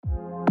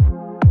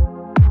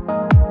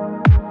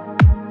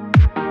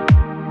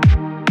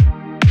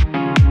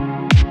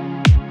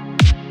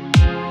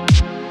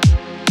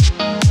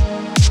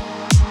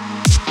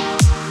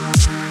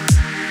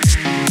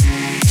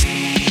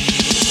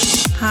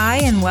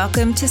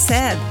welcome to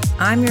SAID.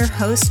 I'm your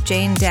host,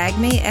 Jane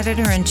Dagmy,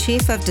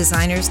 Editor-in-Chief of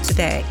Designers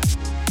Today.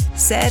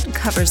 SAID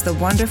covers the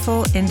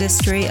wonderful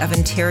industry of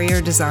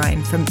interior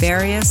design from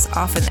various,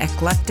 often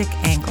eclectic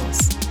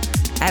angles.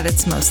 At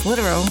its most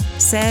literal,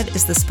 SAID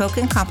is the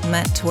spoken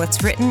complement to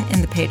what's written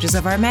in the pages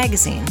of our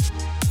magazine.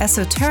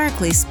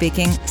 Esoterically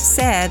speaking,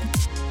 SAID,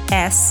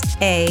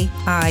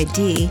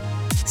 S-A-I-D,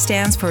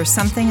 stands for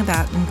Something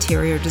About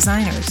Interior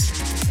Designers.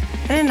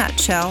 In a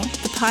nutshell,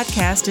 the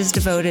podcast is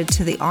devoted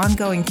to the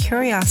ongoing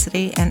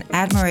curiosity and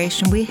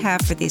admiration we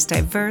have for these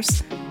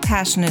diverse,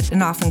 passionate,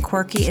 and often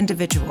quirky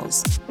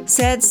individuals.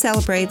 SAID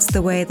celebrates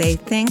the way they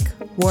think,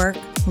 work,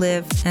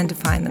 live, and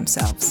define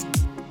themselves.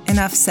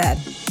 Enough said.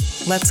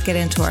 Let's get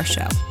into our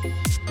show.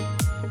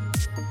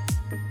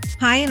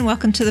 Hi, and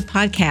welcome to the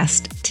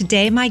podcast.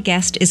 Today, my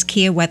guest is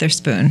Kia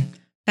Weatherspoon,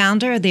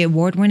 founder of the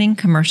award-winning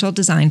commercial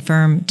design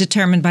firm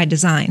Determined by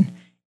Design,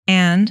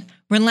 and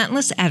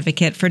relentless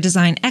advocate for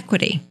design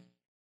equity.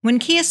 When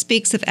Kia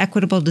speaks of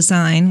equitable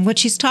design, what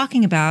she's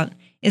talking about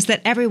is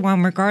that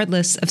everyone,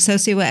 regardless of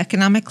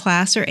socioeconomic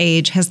class or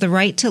age, has the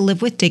right to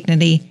live with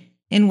dignity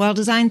in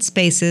well-designed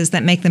spaces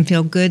that make them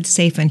feel good,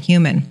 safe, and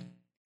human.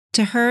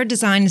 To her,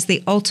 design is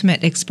the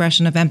ultimate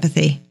expression of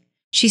empathy.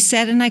 She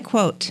said, and I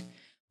quote,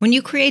 "When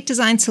you create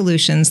design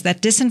solutions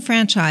that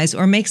disenfranchise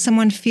or make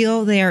someone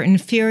feel they are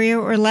inferior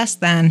or less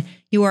than,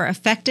 you are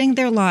affecting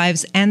their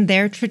lives and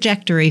their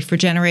trajectory for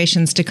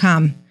generations to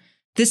come.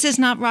 This is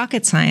not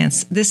rocket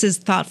science. This is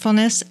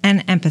thoughtfulness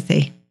and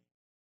empathy."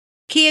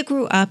 Kia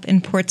grew up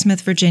in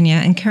Portsmouth, Virginia,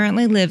 and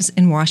currently lives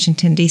in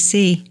Washington,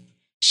 D.C.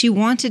 She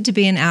wanted to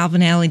be an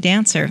Alvin Ailey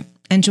dancer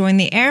and joined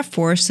the Air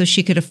Force so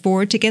she could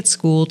afford to get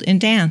schooled in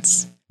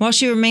dance. While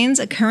she remains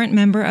a current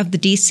member of the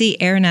D.C.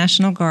 Air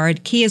National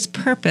Guard, Kia's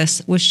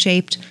purpose was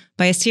shaped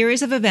by a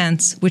series of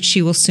events which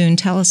she will soon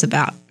tell us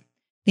about.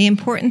 The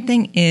important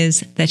thing is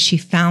that she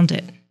found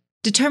it.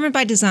 Determined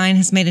by Design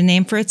has made a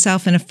name for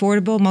itself in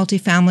affordable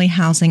multifamily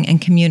housing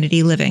and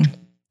community living.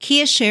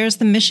 Kia shares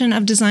the mission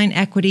of design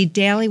equity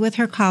daily with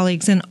her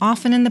colleagues and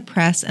often in the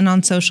press and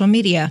on social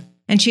media.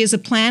 And she has a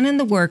plan in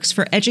the works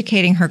for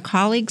educating her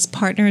colleagues,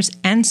 partners,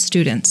 and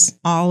students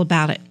all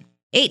about it.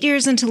 8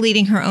 years into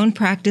leading her own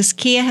practice,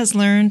 Kia has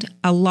learned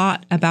a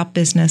lot about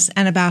business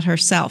and about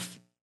herself.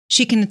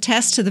 She can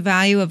attest to the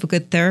value of a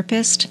good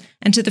therapist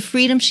and to the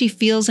freedom she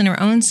feels in her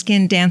own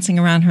skin dancing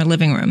around her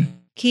living room.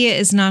 Kia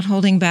is not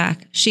holding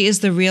back. She is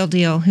the real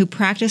deal who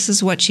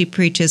practices what she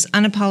preaches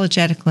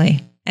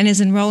unapologetically and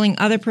is enrolling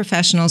other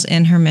professionals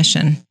in her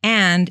mission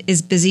and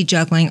is busy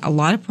juggling a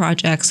lot of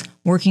projects,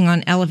 working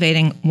on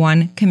elevating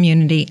one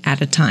community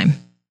at a time.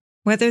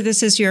 Whether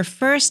this is your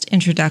first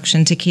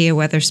introduction to Kia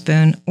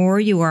Weatherspoon or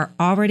you are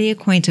already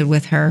acquainted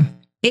with her,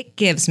 it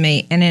gives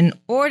me an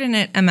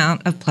inordinate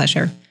amount of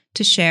pleasure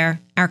to share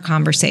our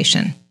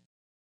conversation.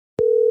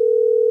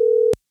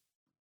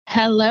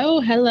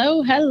 Hello.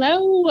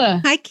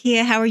 Hi,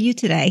 Kia. How are you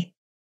today?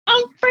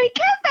 I'm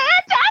freaking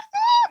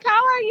fantastic.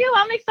 How are you?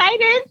 I'm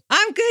excited.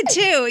 I'm good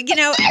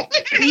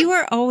too. You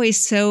are always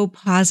so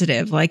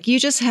positive. Like, you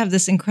just have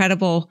this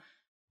incredible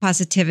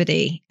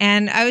positivity.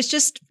 And I was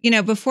just,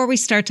 before we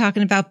start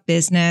talking about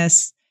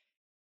business,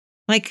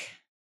 like,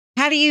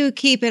 how do you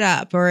keep it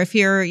up? Or if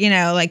you're,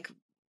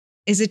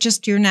 is it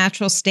just your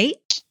natural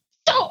state?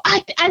 So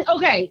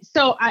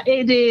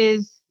it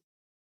is.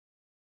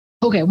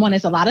 Okay, one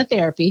is a lot of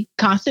therapy,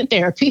 constant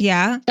therapy.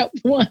 Yeah.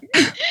 One.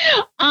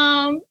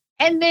 And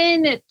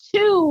then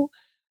two,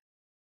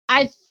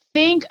 I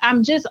think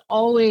I'm just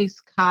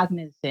always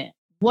cognizant.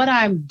 What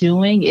I'm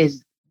doing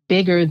is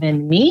bigger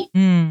than me.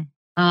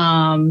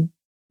 And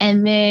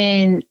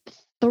then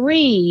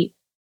three,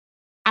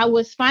 I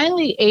was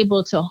finally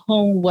able to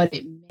hone what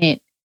it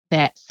meant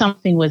that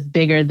something was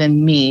bigger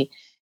than me.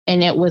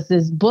 And it was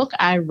this book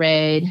I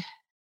read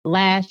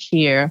last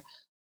year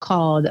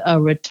called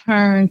A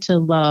Return to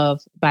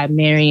Love by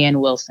Marianne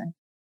Wilson.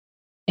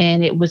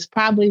 And it was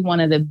probably one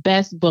of the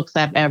best books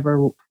I've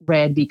ever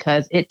read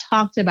because it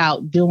talked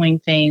about doing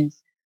things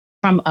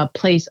from a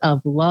place of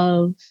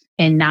love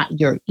and not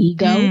your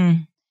ego.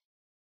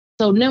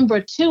 So number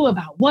two,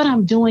 about what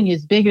I'm doing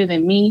is bigger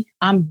than me.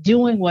 I'm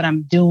doing what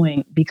I'm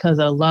doing because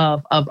of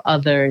love of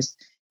others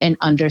and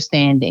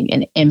understanding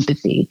and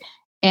empathy.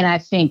 And I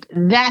think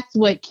that's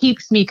what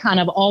keeps me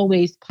kind of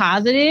always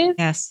positive.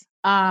 Yes.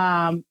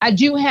 I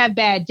do have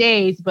bad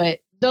days, but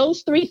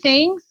those three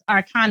things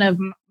are kind of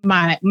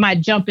my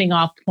jumping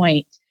off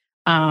point.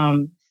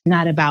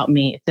 Not about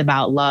me. It's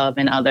about love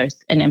and others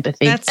and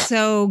empathy. That's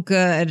so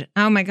good.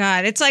 Oh my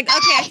God. It's like,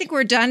 okay, I think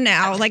we're done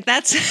now. Like,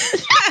 that's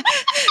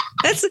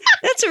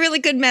a really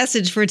good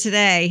message for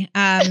today.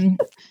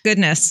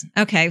 Goodness.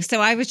 Okay. So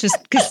I was just,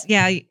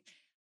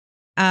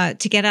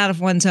 to get out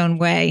of one's own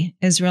way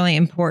is really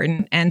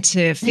important, and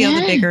to feel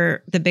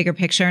the bigger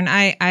picture. And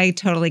I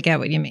totally get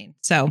what you mean.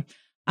 So,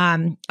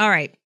 all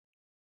right.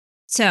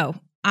 So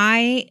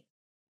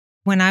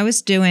when I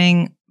was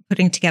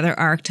putting together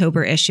our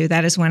October issue,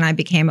 that is when I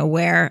became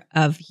aware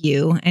of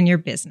you and your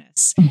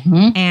business.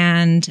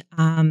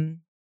 Mm-hmm.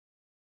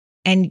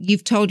 And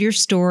you've told your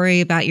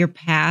story about your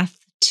path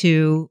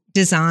to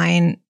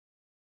design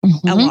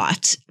a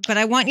lot, but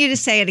I want you to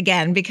say it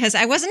again because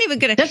I wasn't even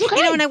going to,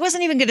 and I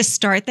wasn't even going to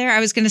start there. I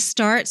was going to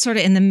start sort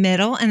of in the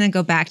middle and then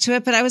go back to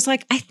it. But I was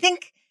like, I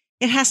think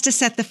it has to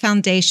set the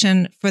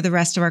foundation for the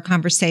rest of our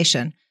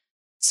conversation.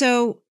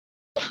 So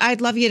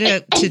I'd love you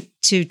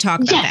to talk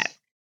about that.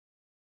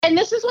 And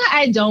this is why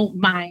I don't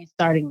mind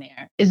starting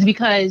there, is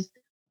because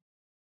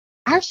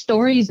our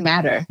stories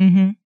matter.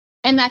 Mm-hmm.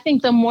 And I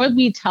think the more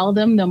we tell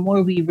them, the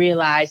more we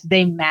realize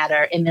they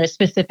matter and they're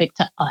specific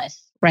to us,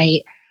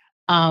 right?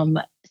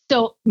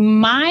 So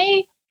and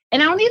I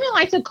don't even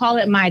like to call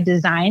it my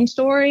design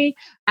story.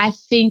 I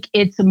think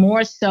it's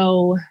more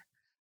so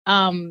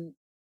things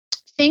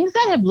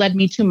that have led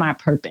me to my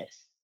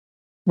purpose,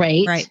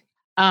 right? Right.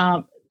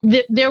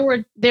 There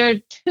are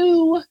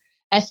two,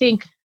 I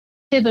think,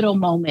 pivotal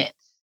moments.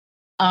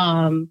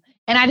 And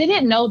I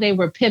didn't know they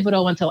were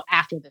pivotal until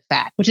after the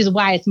fact, which is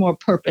why it's more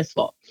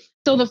purposeful.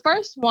 So the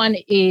first one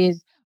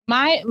is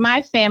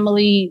my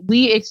family,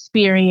 we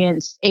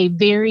experienced a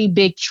very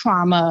big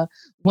trauma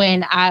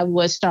when I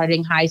was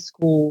starting high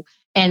school.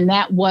 And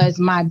that was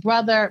my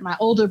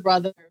older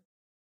brother.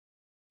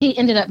 He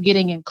ended up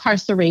getting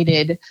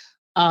incarcerated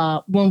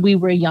when we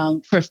were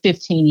young for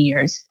 15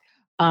 years.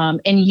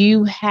 And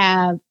you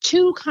have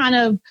two kind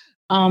of,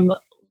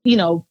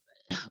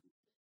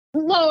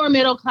 lower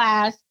middle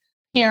class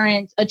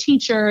parents, a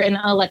teacher and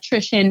an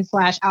electrician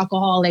 /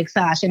 alcoholic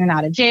 / in and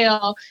out of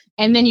jail.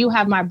 And then you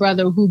have my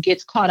brother who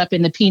gets caught up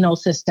in the penal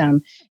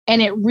system.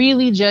 And it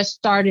really just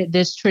started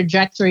this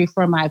trajectory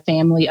for my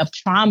family of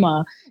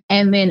trauma.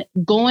 And then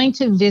going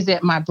to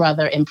visit my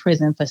brother in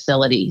prison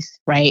facilities,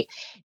 right?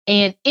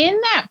 And in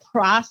that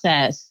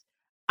process,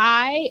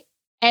 I,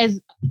 as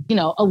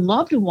a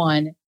loved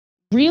one,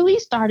 really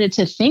started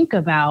to think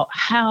about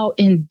how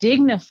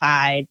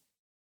indignified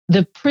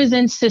the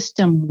prison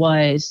system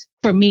was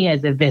for me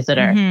as a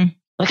visitor. Mm-hmm.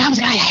 Like I was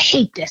like, I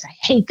hate this. I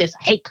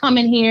hate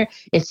coming here.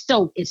 It's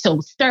so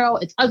sterile.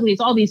 It's ugly.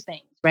 It's all these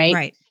things. Right.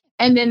 Right.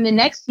 And then the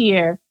next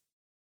year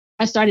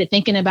I started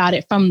thinking about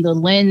it from the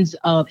lens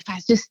of, if I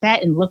just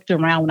sat and looked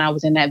around when I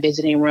was in that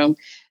visiting room,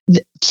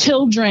 the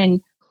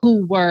children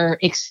who were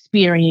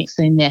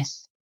experiencing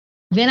this.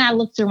 Then I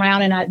looked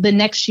around and the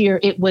next year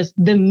it was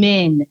the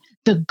men,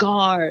 the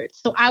guards.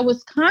 So I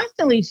was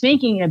constantly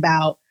thinking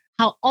about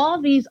how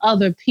all these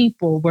other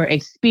people were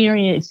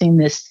experiencing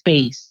this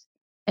space.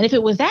 And if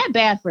it was that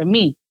bad for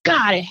me,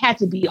 God, it had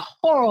to be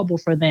horrible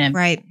for them.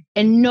 Right.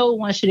 And no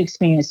one should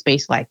experience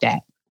space like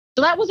that.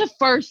 So that was the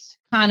first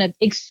kind of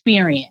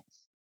experience.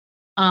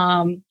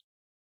 And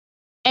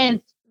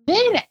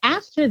then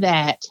after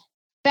that,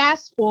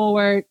 fast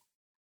forward,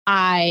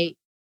 I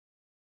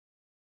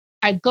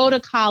go to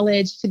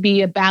college to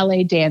be a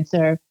ballet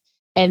dancer.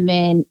 And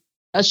then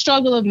a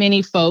struggle of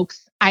many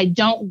folks, I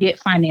don't get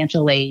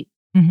financial aid.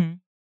 Mm-hmm.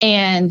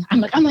 And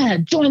I'm like, I'm going to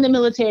join the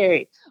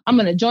military. I'm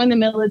going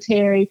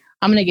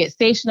to get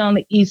stationed on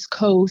the East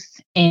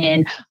Coast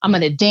and I'm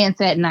going to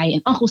dance at night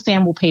and Uncle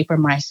Sam will pay for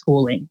my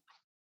schooling.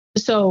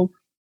 So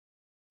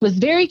it was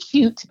very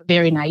cute,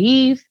 very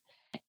naive.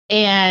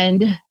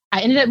 And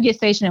I ended up getting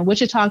stationed in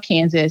Wichita,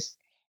 Kansas.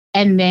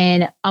 And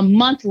then a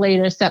month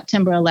later,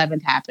 September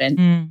 11th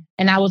happened.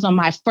 And I was on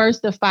my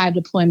first of 5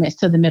 deployments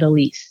to the Middle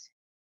East.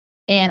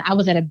 And I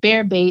was at a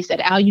bear base at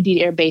Al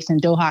Udeid Air Base in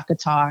Doha,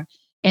 Qatar,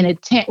 in a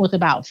tent with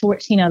about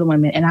 14 other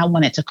women. And I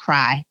wanted to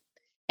cry.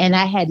 And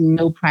I had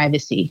no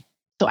privacy.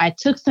 So I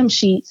took some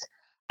sheets,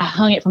 I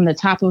hung it from the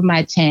top of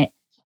my tent,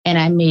 and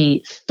I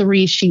made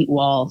 3 sheet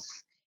walls.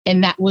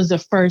 And that was the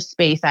first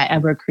space I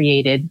ever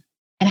created.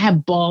 And I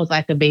had balls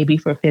like a baby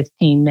for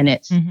 15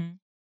 minutes. Mm-hmm.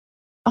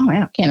 Oh,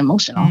 man, I'm getting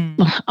emotional.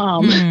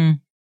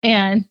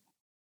 And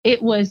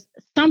it was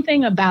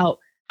something about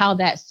how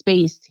that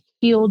space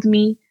healed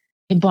me.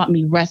 It brought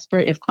me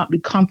respite. It brought me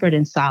comfort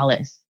and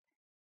solace.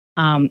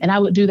 And I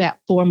would do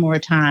that 4 more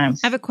times.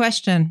 I have a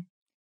question.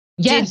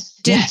 Yes.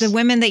 Did the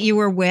women that you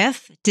were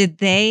with, did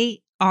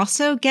they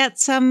also get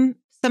some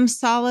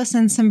solace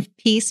and some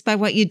peace by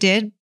what you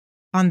did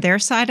on their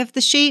side of the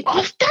sheet?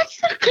 Oh,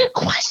 that's a good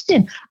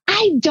question.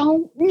 I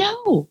don't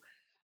know.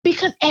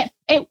 Because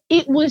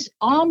it was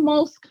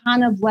almost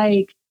kind of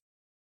like,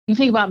 you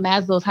think about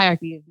Maslow's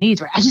hierarchy of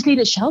needs, right? I just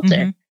needed shelter.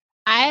 Mm-hmm.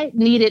 I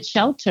needed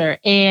shelter.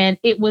 And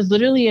it was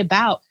literally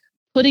about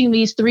putting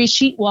these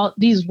 3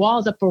 these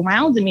walls up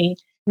around me.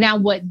 Now,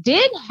 what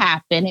did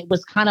happen, it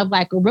was kind of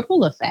like a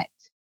ripple effect.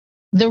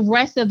 The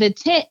rest of the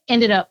tent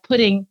ended up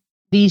putting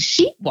these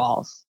sheet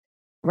walls,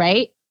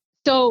 right?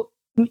 So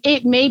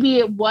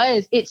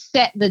it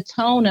set the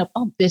tone of,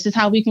 oh, this is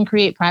how we can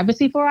create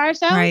privacy for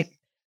ourselves. Right.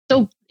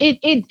 So did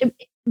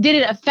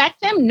it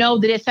affect them? No.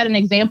 Did it set an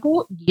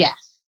example?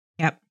 Yes.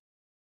 Yep.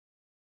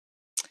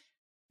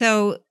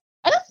 So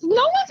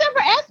no one's ever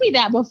asked me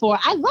that before.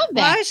 I love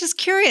that. Well, I was just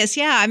curious.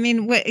 Yeah. I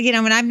mean,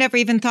 and I've never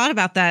even thought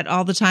about that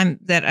all the time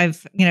that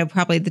I've,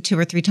 probably the 2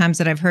 or 3 times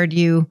that I've heard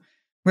you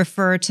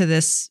refer to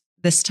this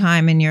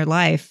time in your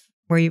life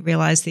where you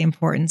realized the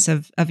importance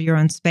of your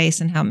own space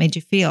and how it made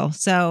you feel.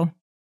 So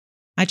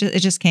it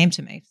just came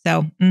to me.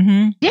 So,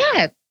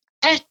 yeah.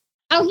 And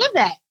I love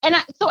that. And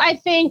I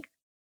think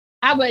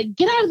I would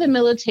get out of the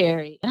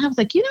military and I was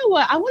like, you know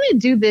what? I want to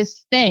do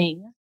this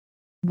thing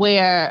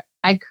where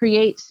I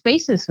create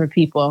spaces for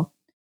people.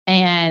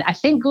 And I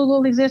think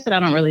Google existed. I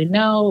don't really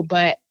know,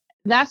 but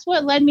that's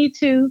what led me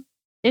to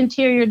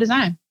interior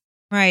design.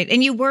 Right.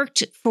 And you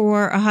worked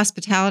for a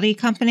hospitality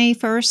company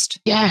first?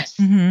 Yes.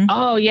 Mm-hmm.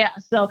 Oh, yeah.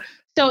 So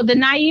the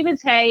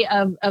naivete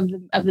of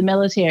the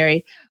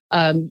military,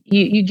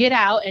 you get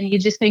out and you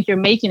just think you're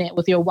making it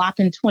with your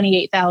whopping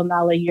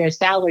 $28,000 a year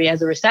salary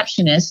as a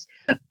receptionist.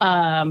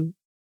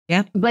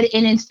 Yeah. But it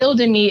instilled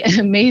in me an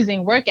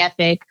amazing work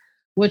ethic,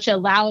 which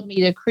allowed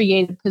me to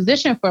create a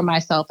position for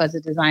myself as a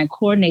design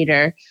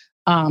coordinator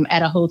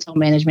at a hotel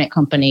management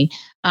company.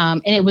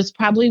 And it was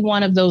probably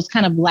one of those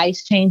kind of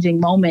life-changing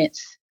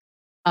moments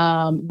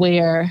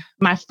where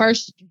my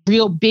first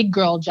real big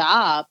girl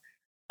job,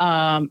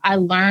 I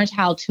learned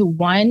how to,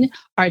 one,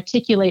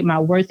 articulate my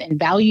worth and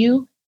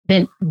value,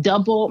 then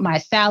double my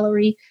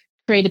salary,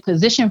 create a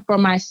position for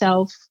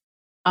myself.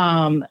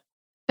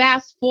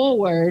 Fast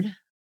forward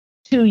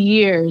 2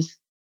 years,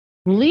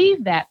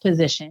 leave that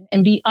position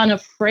and be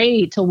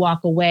unafraid to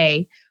walk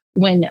away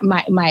when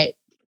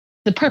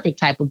the perfect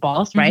type of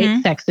boss, right?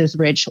 Mm-hmm. Sexist,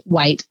 rich,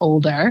 white,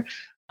 older,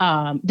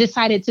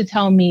 decided to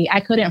tell me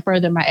I couldn't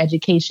further my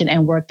education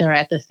and work there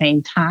at the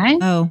same time.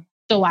 Oh.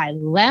 So I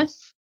left.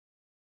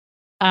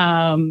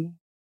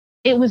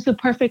 It was the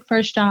perfect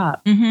first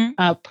job.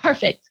 Mm-hmm.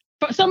 Perfect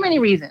for so many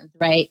reasons,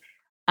 right?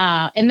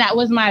 And that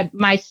was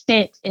my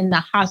stint in the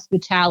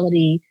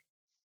hospitality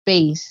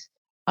space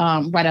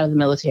right out of the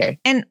military.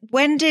 And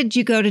when did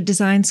you go to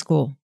design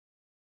school?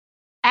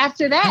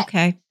 After that.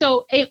 Okay.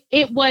 So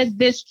it was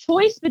this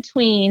choice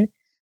between,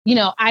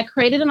 I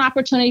created an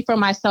opportunity for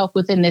myself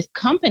within this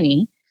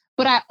company,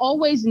 but I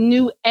always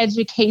knew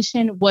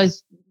education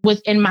was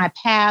in my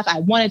path.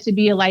 I wanted to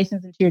be a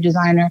licensed interior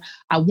designer.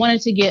 I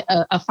wanted to get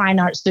a fine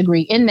arts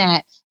degree in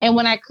that. And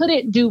when I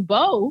couldn't do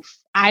both,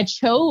 I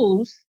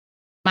chose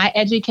my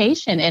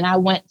education and I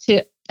went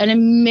to an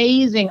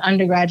amazing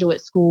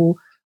undergraduate school,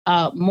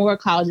 Moore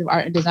College of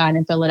Art and Design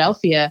in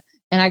Philadelphia.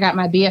 And I got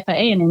my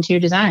BFA in interior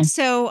design.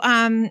 So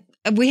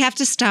we have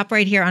to stop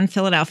right here on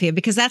Philadelphia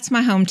because that's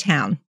my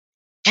hometown.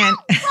 And,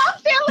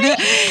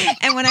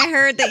 and when I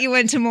heard that you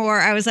went to Moore,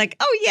 I was like,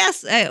 oh,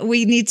 yes,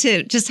 we need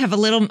to just have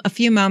a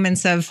few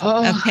moments of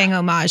paying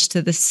homage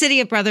to the city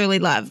of brotherly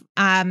love.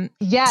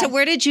 Yes. So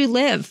where did you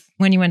live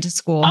when you went to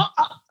school?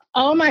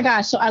 Oh my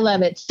gosh. So I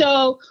love it.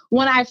 So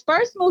when I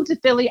first moved to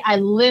Philly, I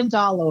lived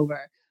all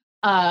over.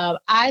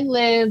 I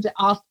lived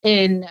off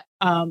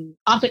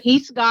of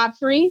East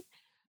Godfrey.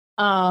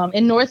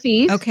 In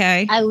Northeast.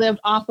 Okay. I lived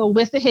off of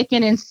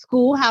Wissahickon and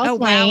Schoolhouse Lane.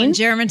 Wow, in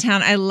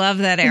Germantown. I love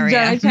that area.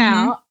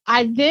 Germantown. Mm-hmm.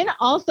 I then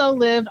also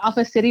lived off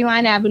of City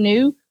Line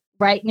Avenue,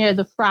 right near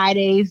the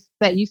Fridays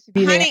that used to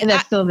be there, and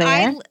that's still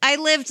there. I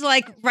lived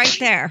like right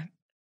there.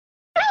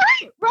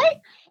 Right.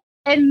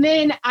 And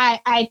then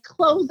I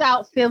closed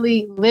out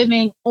Philly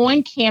living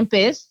on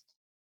campus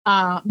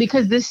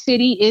because this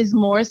city is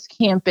Moore's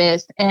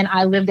campus, and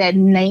I lived at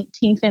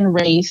 19th and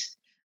Race,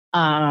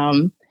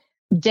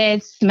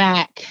 dead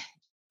smack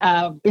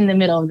in the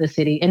middle of the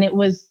city. And it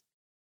was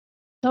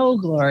so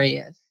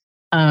glorious.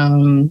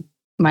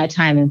 My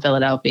time in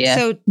Philadelphia.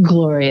 So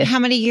glorious. How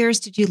many years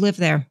did you live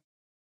there?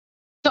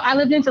 So I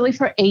lived in Philly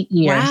for 8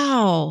 years.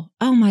 Wow.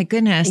 Oh my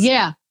goodness.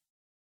 Yeah.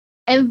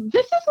 And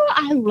this is what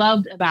I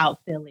loved about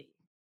Philly.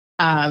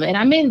 And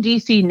I'm in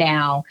DC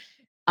now.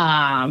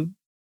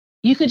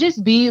 You could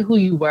just be who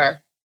you were,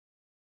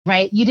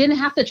 right? You didn't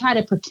have to try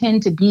to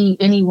pretend to be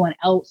anyone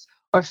else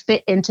or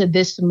fit into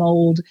this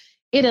mold.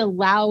 It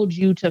allowed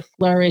you to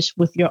flourish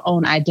with your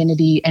own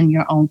identity and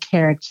your own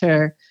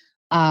character.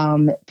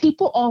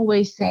 People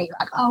always say,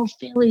 like, oh,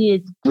 Philly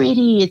is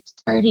gritty, it's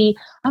dirty.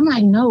 I'm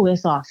like, no,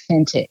 it's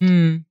authentic.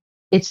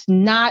 It's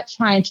not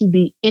trying to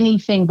be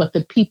anything but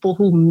the people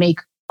who make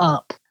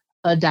up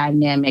a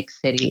dynamic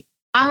city.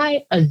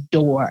 I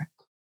adore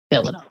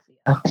Philadelphia.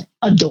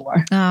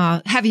 Adore.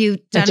 Have you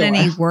done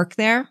any work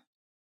there?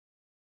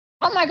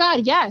 Oh my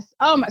God, yes.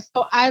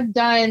 So I've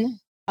done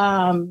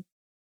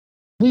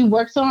we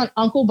worked on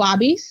Uncle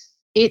Bobby's.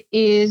 It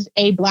is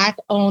a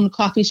Black-owned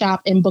coffee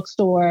shop and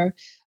bookstore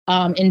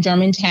in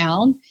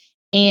Germantown,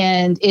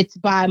 and it's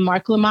by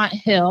Mark Lamont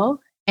Hill.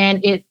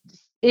 And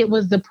it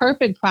was the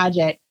perfect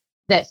project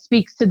that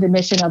speaks to the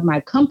mission of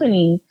my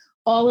company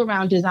all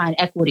around design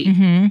equity.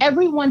 Mm-hmm.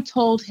 Everyone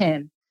told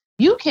him,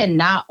 you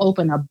cannot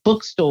open a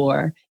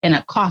bookstore and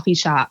a coffee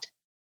shop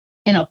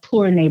in a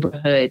poor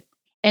neighborhood.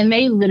 And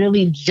they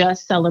literally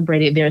just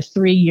celebrated their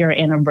 3-year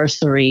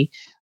anniversary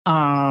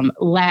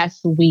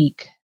last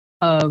week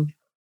of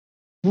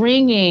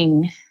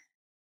bringing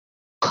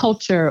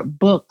culture,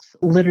 books,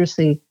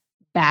 literacy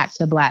back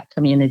to Black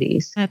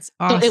communities. That's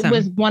awesome. So it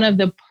was one of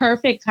the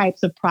perfect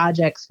types of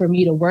projects for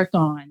me to work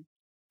on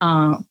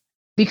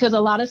because a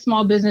lot of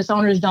small business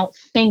owners don't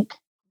think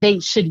they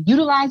should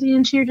utilize the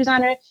interior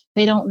designer.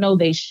 They don't know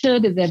they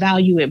should, the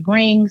value it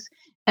brings,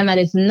 and that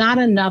it's not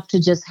enough to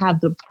just have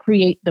to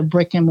create the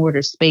brick and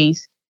mortar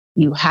space.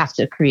 You have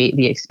to create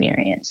the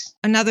experience.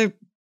 Another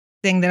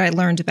thing that I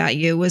learned about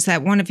you was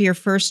that one of your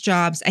first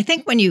jobs, I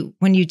think when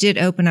you did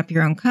open up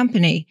your own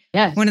company,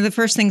 Yes. one of the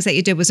first things that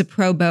you did was a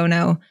pro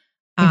bono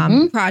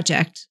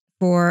project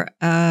for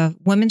a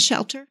women's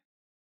shelter.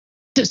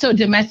 So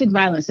domestic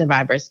violence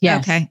survivors.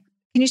 Yes. Okay.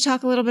 Can you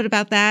talk a little bit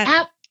about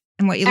that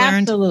and what you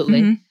learned?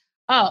 Absolutely. Mm-hmm.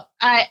 Oh,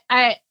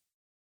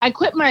 I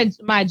quit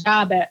my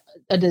job at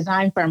a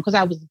design firm because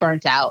I was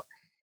burnt out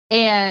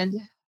and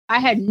I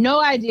had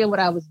no idea what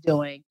I was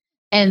doing.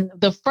 And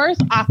the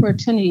first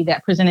opportunity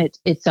that presented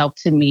itself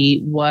to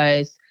me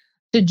was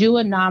to do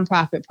a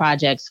nonprofit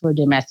project for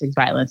domestic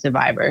violence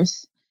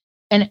survivors.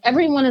 And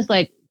everyone is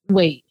like,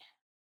 wait,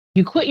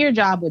 you quit your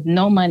job with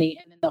no money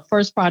and then the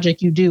first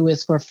project you do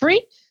is for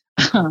free?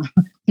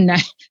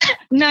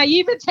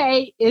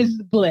 Naivete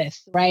is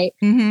bliss, right?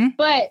 Mm-hmm.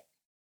 But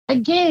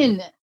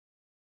again,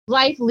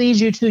 life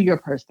leads you to your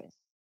purpose.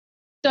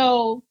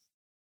 So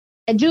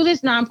I do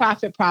this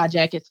nonprofit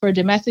project. It's for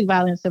domestic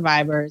violence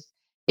survivors.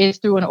 It's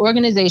through an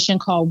organization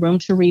called Room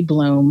to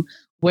Rebloom,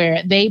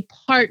 where they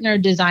partner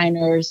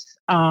designers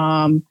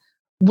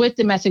with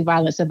domestic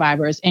violence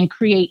survivors and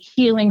create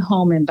healing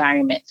home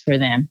environments for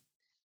them.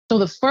 So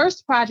the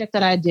first project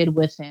that I did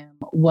with them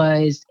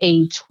was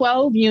a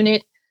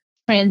 12-unit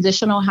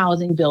transitional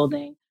housing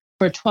building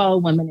for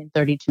 12 women and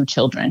 32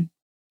 children.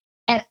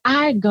 And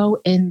I go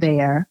in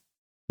there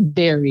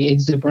very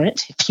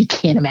exuberant, if you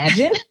can't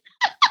imagine.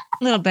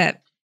 A little bit.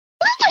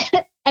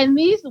 And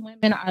these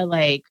women are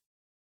like,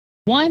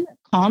 one,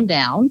 calm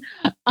down.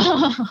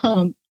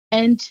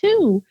 And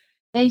two,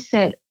 they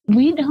said,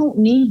 we don't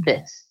need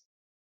this.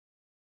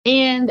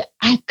 And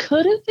I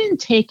could have been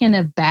taken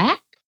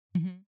aback,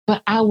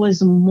 but I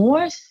was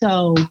more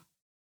so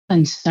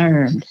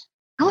concerned.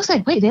 I was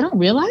like, wait, they don't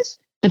realize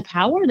the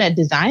power that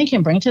design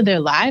can bring to their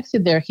lives, to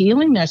their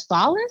healing, their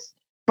solace,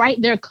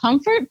 right? Their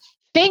comfort,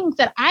 things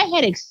that I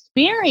had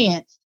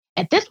experienced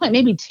at this point,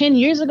 maybe 10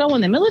 years ago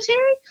in the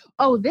military.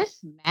 Oh, this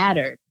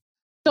mattered.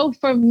 So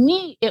for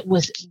me, it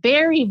was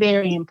very,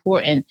 very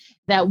important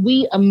that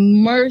we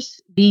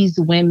immerse these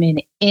women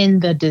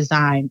in the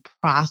design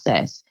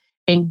process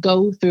and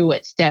go through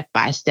it step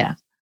by step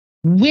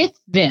with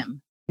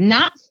them,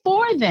 not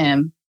for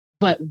them,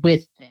 but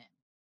with them.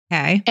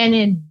 Okay. And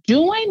in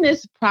doing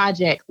this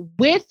project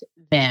with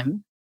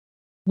them,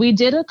 we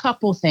did a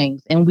couple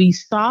things and we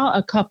saw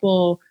a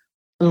couple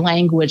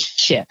language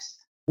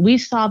shifts. We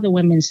saw the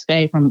women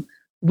say from,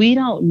 we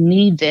don't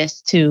need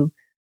this, to,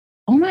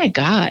 oh my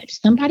God,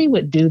 somebody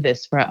would do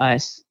this for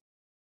us.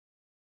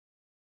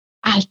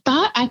 I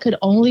thought I could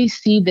only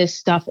see this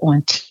stuff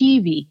on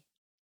TV.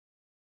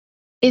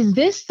 Is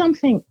this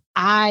something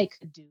I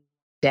could do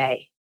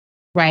today?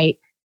 Right?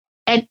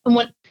 And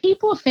when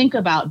people think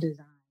about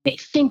design, they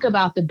think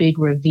about the big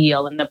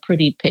reveal and the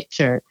pretty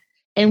picture.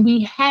 And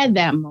we had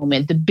that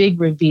moment, the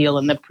big reveal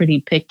and the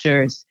pretty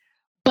pictures.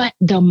 But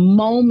the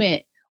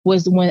moment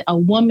was when a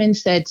woman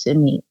said to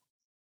me,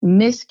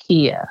 Miss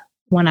Kia,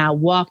 when I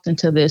walked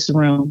into this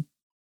room,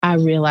 I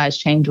realized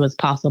change was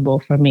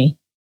possible for me.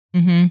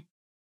 Mm-hmm.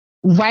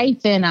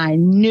 Right then, I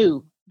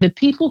knew the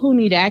people who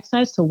need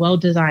access to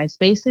well-designed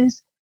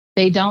spaces,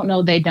 they don't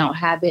know they don't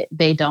have it.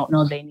 They don't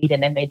know they need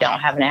it, and they don't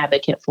have an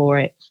advocate for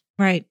it.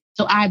 Right.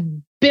 So I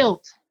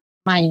built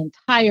my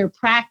entire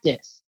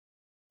practice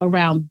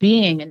around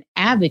being an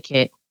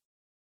advocate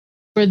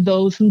for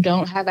those who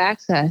don't have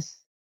access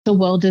to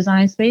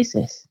well-designed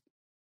spaces.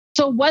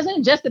 So it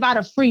wasn't just about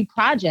a free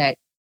project.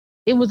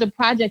 It was a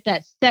project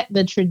that set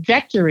the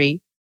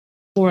trajectory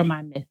for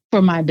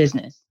my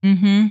business.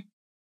 Mm-hmm.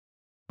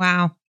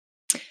 Wow.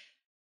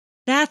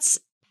 That's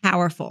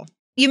powerful.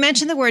 You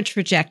mentioned the word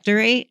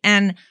trajectory,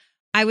 and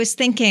I was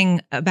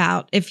thinking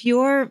about if you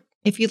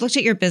looked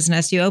at your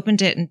business, you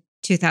opened it in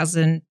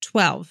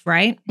 2012,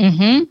 right?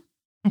 Mm-hmm.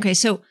 Okay.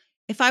 So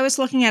if I was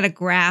looking at a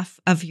graph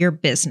of your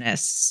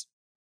business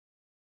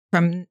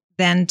from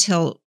then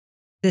till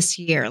this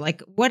year,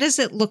 like, what does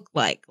it look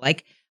like?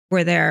 Like,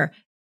 were there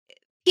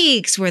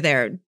peaks? Were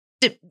there,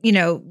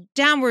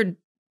 downward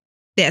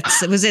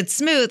bits? Was it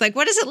smooth? Like,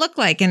 what does it look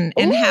like? And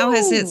how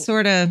has it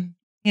sort of,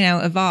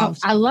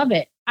 evolved? Oh, I love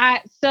it.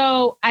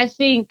 So I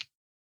think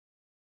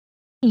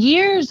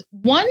years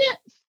 1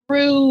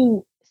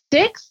 through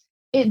 6,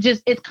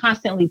 it's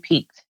constantly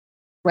peaked,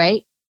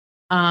 right?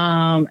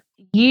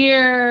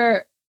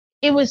 It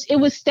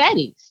was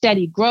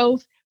steady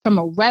growth from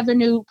a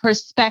revenue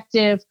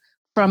perspective,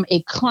 from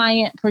a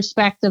client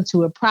perspective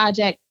to a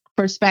project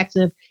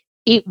perspective.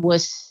 It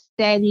was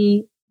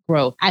steady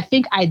growth. I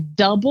think I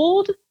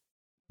doubled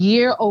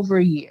year over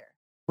year,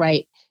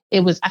 right?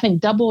 It was, I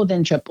think, double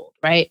then tripled,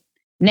 right?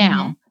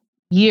 Now,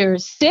 year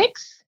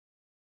 6,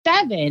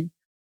 7,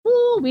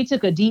 we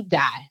took a deep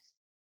dive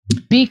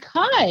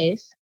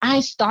because I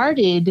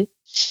started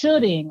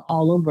shoulding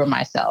all over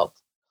myself.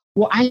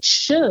 Well, I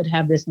should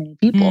have this many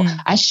people.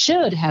 I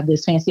should have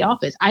this fancy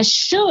office. I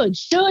should.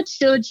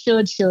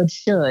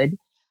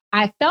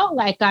 I felt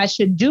like I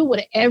should do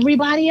what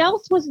everybody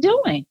else was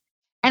doing.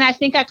 And I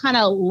think I kind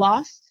of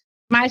lost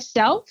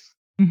myself.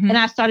 And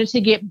I started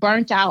to get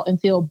burnt out and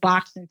feel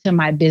boxed into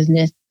my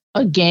business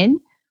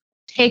again,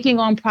 taking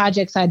on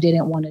projects I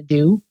didn't want to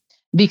do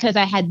because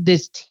I had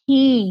this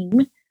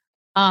team.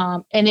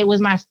 And it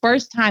was my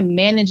first time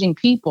managing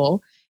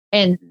people.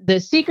 And the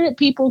secret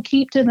people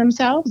keep to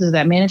themselves is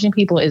that managing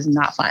people is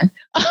not fun.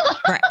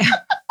 Right.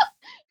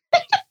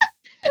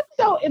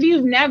 So if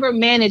you've never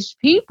managed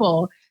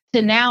people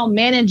to now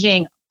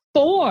managing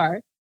 4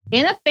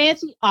 in a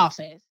fancy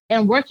office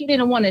and work you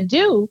didn't want to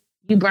do,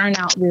 you burn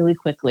out really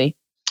quickly.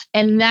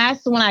 And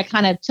that's when I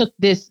kind of took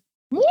this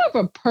more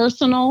of a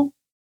personal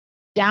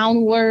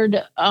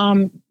downward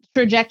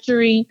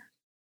trajectory.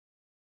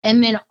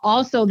 And then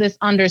also this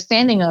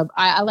understanding of,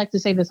 I like to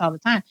say this all the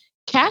time,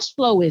 cash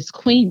flow is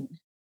queen.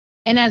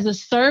 And as a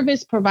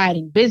service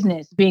providing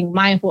business, being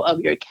mindful of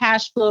your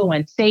cash flow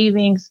and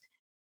savings,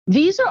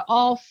 these are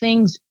all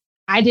things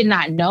I did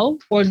not know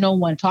or no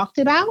one talked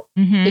about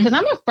because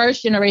I'm a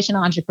first generation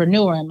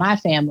entrepreneur in my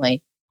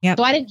family. Yep.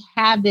 So I didn't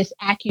have this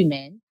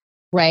acumen,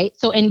 right?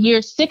 So in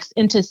year 6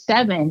 into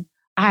 7,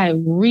 I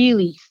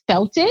really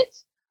felt it.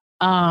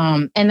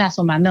 And that's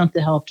when my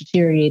mental health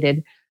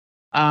deteriorated.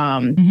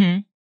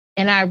 And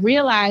I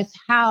realized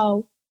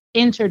how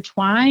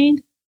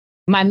intertwined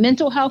my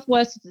mental health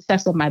was to the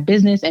success of my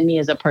business and me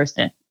as a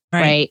person.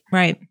 Right.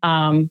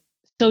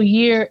 So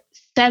year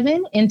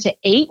 7 into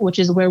 8, which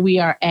is where we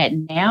are at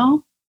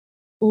now.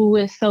 Ooh,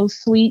 it's so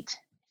sweet.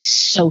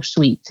 So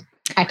sweet.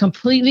 I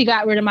completely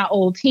got rid of my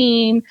old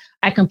team.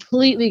 I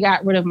completely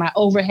got rid of my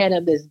overhead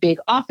of this big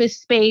office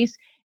space.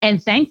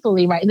 And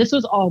thankfully, right, this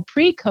was all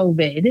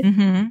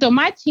pre-COVID. So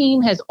my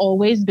team has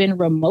always been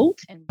remote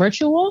and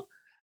virtual.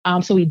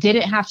 So we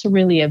didn't have to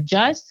really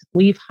adjust.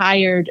 We've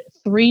hired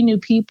 3 new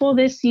people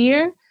this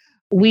year.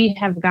 We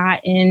have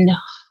gotten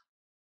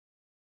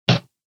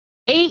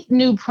 8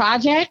 new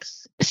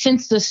projects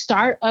since the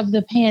start of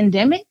the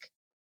pandemic.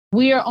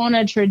 We are on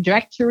a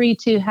trajectory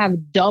to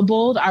have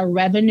doubled our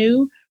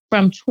revenue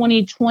from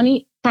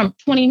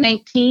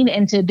 2019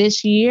 into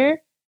this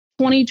year.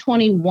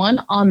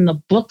 2021 on the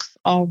books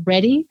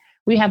already.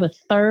 We have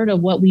 1/3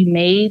 of what we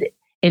made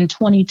in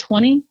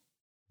 2020.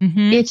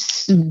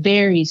 It's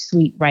very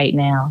sweet right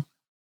now.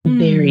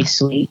 Very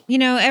sweet. You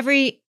know,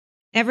 every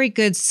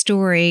good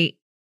story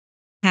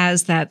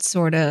has that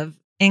sort of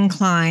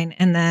incline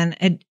and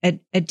then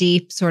a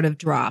deep sort of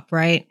drop,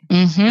 right?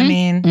 I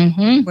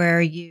mean, where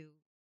you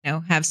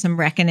have some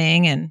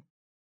reckoning and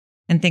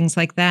things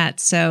like that.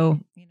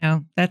 So,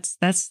 that's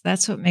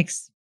what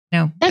makes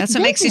that's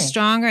what makes you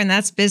stronger, and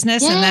that's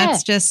business, and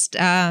that's just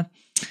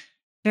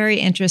very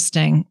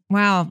interesting.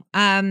 Wow.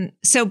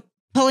 So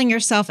pulling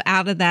yourself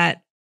out of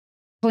that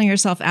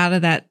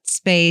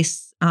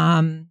space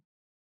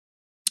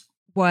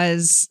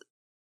was,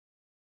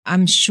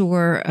 I'm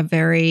sure, a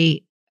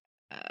very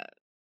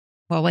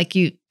like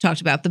you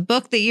talked about the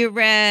book that you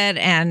read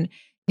and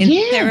in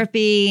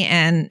therapy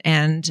and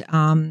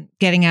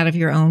getting out of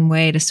your own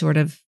way to sort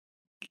of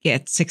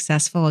get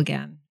successful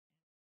again,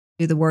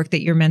 do the work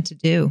that you're meant to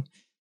do.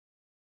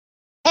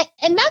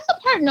 And that's the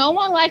part no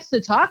one likes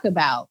to talk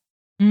about.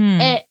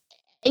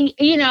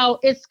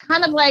 It's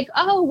kind of like,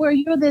 oh, well,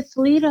 you're this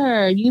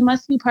leader, you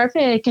must be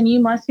perfect and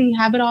you must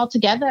have it all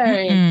together.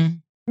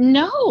 And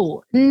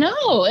no.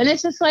 And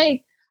it's just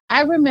like,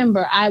 I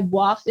remember I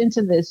walked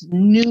into this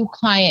new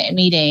client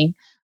meeting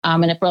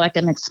and for like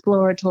an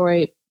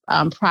exploratory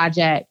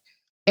project.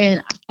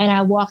 And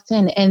I walked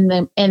in and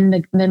the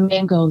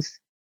man goes,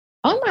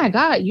 oh my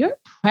God, your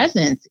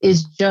presence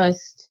is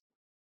just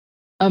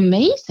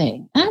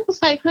amazing. And I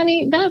was like,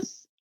 honey,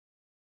 that's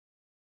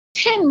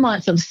 10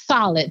 months of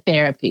solid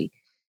therapy.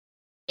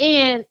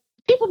 And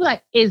people be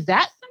like, is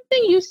that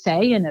something you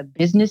say in a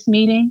business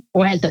meeting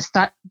or at the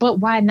start? But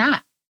why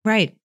not?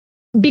 Right.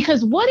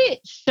 Because what it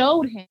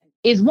showed him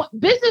is what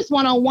business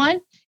 101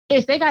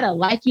 is they got to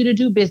like you to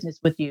do business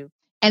with you.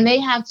 And they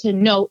have to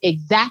know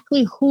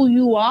exactly who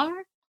you are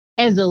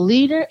as a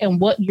leader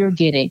and what you're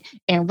getting.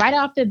 And right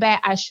off the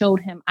bat, I showed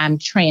him I'm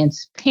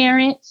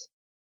transparent,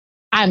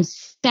 I'm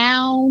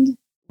sound,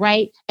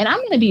 right? And I'm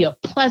going to be a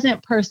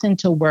pleasant person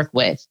to work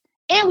with.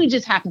 And we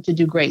just happen to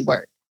do great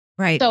work.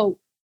 Right. So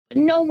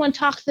no one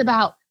talks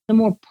about the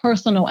more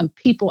personal and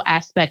people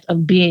aspect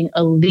of being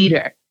a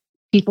leader.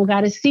 People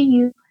got to see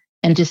you.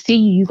 And to see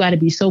you, you got to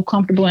be so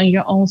comfortable in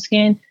your own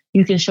skin.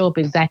 You can show up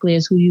exactly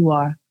as who you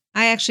are.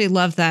 I actually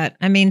love that.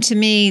 I mean, to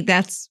me,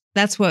 that's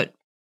what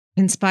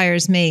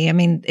inspires me. I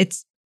mean,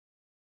 it's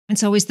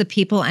always the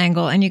people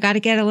angle, and you got to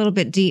get a little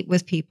bit deep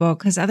with people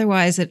because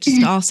otherwise it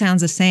just all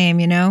sounds the same,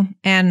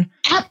 And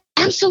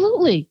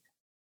absolutely.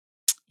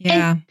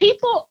 Yeah. And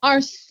people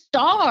are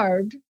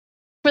starved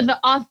for the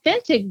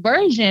authentic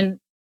version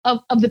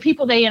of the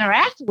people they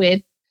interact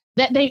with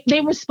that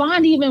they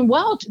respond even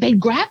well to, they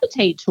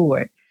gravitate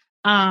toward.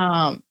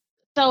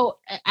 So,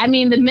 I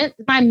mean,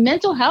 my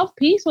mental health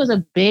piece was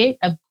a big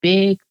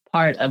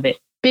part of it.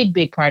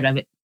 Big part of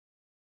it.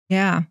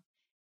 Yeah.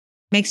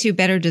 Makes you a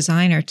better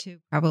designer too,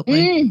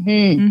 probably.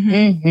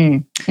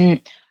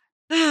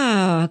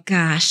 Oh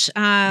gosh.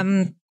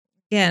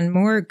 again,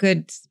 more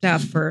good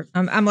stuff for,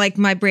 I'm like,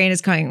 my brain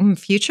is going,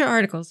 future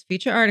articles.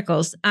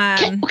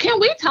 Can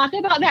we talk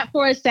about that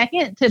for a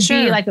second to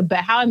Sure. be like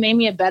how it made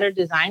me a better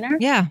designer?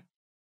 Yeah.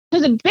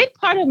 Because a big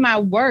part of my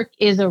work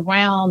is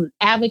around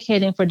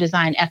advocating for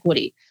design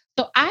equity.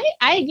 So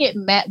I get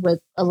met with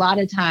a lot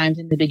of times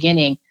in the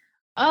beginning,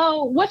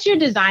 oh, what you're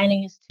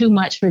designing is too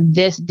much for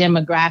this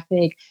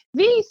demographic.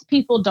 These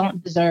people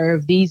don't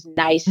deserve these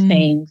nice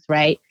things,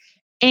 right?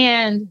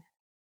 And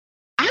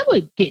I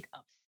would get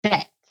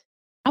upset.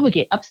 I would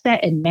get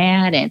upset and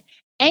mad. And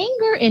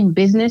anger in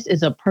business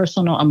is a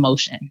personal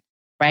emotion,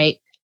 right?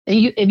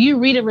 If you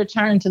read A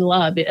Return to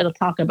Love, it'll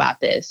talk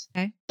about this.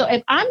 Okay. So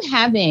if I'm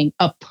having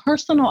a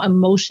personal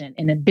emotion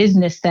in a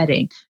business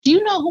setting, do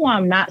you know who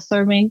I'm not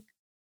serving?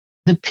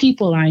 The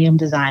people I am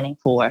designing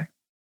for,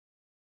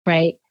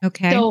 right?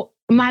 Okay. So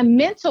my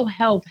mental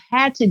health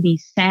had to be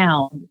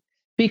sound,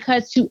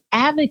 because to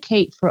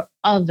advocate for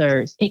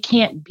others, it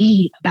can't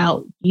be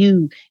about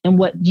you and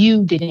what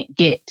you didn't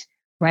get,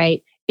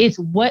 right? It's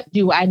what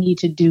do I need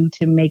to do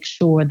to make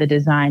sure the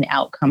design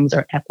outcomes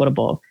are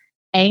equitable.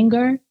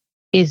 Anger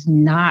is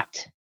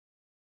not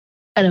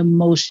an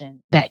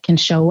emotion that can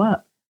show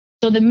up.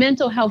 So the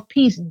mental health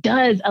piece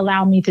does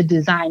allow me to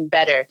design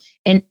better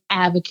and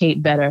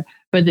advocate better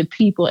for the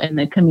people and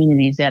the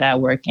communities that I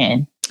work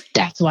in.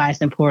 That's why it's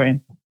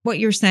important. What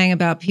you're saying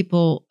about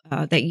people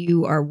that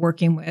you are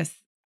working with,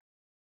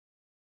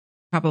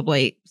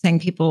 probably saying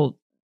people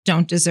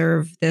don't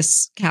deserve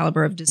this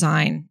caliber of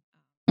design.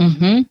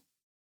 Mm-hmm.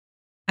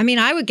 I mean,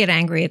 I would get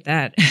angry at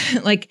that.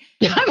 Like,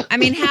 I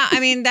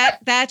mean,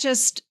 that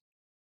just,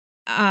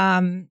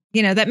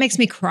 that makes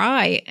me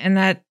cry.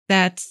 And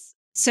that's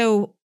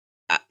so,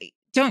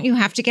 don't you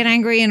have to get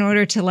angry in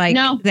order to like,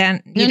 no,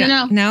 then you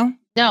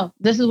no,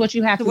 this is what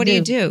you have to do. What do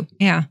you do?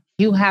 Yeah.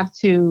 You have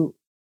to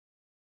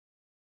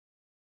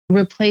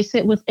replace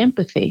it with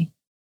empathy.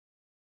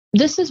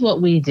 This is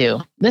what we do.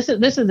 This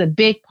is a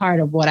big part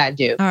of what I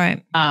do. All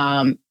right.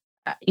 I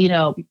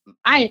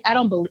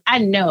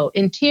know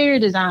interior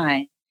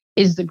design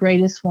is the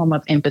greatest form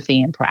of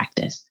empathy in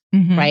practice,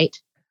 right?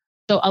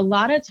 So a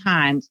lot of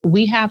times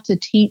we have to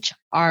teach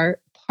our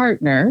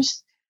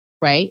partners,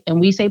 right? And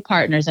we say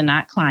partners and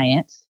not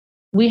clients.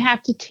 We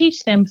have to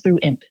teach them through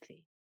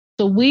empathy.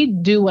 So we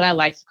do what I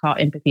like to call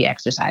empathy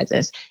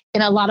exercises.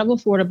 In a lot of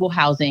affordable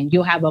housing,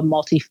 you'll have a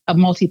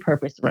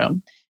multi-purpose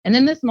room. And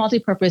in this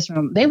multi-purpose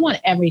room, they want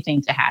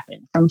everything to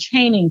happen, from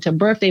training to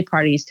birthday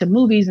parties to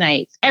movies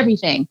nights,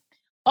 everything,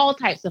 all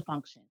types of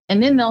functions.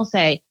 And then they'll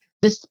say,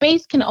 the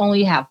space can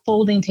only have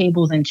folding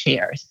tables and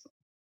chairs.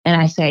 And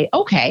I say,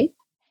 okay.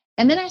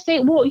 And then I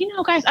say, well,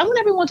 guys, I want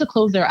everyone to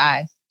close their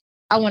eyes.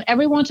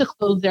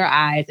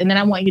 And then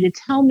I want you to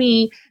tell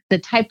me the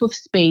type of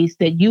space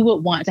that you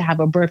would want to have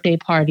a birthday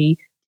party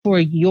for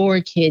your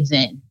kids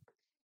in.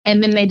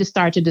 And then they just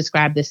start to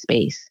describe the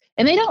space.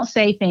 And they don't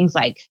say things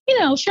like,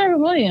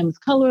 Sherwin-Williams,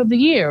 color of the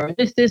year, or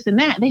this, and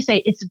that. They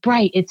say it's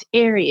bright, it's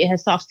airy, it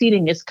has soft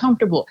seating, it's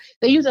comfortable.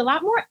 They use a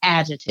lot more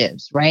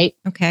adjectives, right?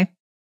 Okay.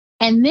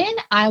 And then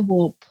I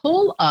will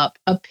pull up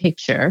a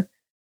picture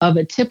of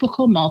a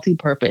typical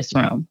multi-purpose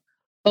room.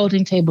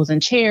 Folding tables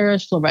and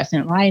chairs,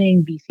 fluorescent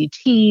lighting,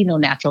 VCT, no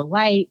natural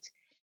light.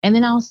 And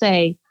then I'll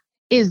say,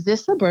 is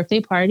this a birthday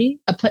party,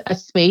 a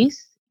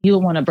space you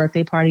would want a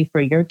birthday party for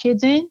your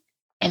kids in?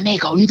 And they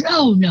go,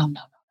 no.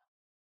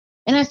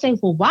 And I say,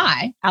 well,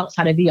 why?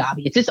 Outside of the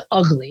obvious, it's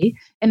ugly.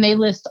 And they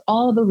list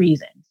all the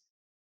reasons.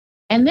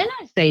 And then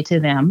I say to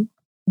them,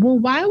 well,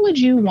 why would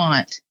you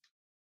want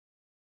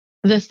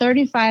the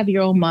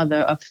 35-year-old mother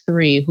of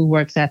 3 who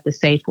works at the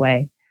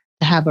Safeway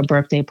to have a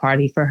birthday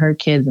party for her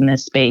kids in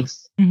this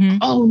space? Mm-hmm.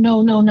 Oh,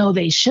 no,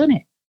 they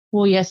shouldn't.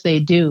 Well, yes, they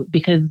do,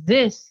 because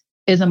this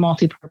is a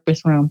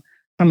multi-purpose room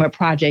from a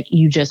project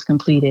you just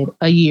completed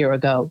a year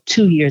ago,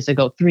 2 years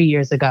ago, 3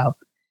 years ago.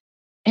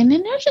 And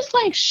then they're just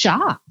like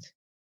shocked.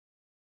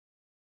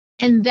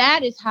 And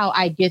that is how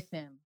I get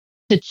them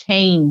to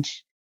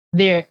change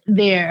their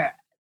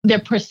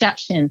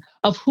perception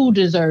of who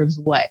deserves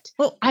what.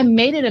 Well, I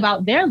made it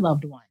about their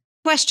loved one.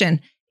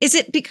 Question. Is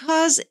it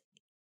because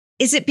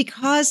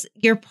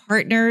your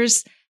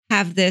partners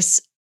have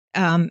this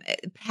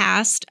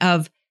past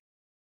of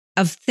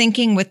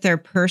thinking with their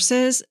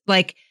purses?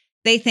 Like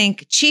they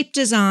think cheap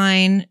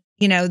design,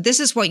 this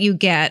is what you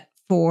get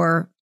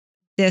for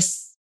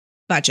this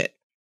budget.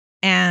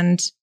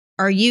 And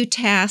are you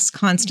tasked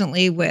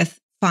constantly with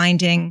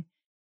finding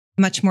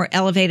much more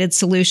elevated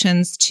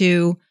solutions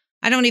to,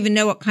 I don't even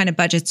know what kind of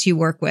budgets you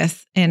work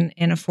with in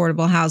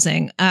affordable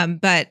housing,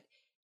 but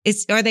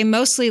are they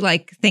mostly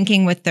like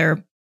thinking with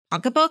their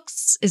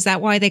pocketbooks? Is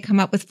that why they come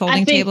up with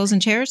folding tables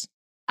and chairs?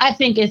 I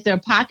think it's their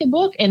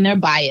pocketbook and their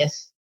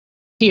bias,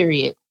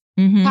 period.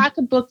 Mm-hmm.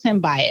 Pocketbooks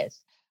and bias.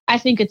 I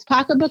think it's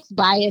pocketbooks,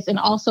 bias, and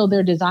also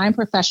their design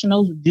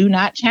professionals do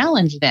not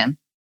challenge them.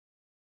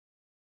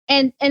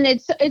 And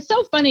it's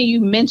so funny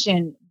you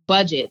mentioned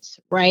budgets,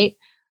 right?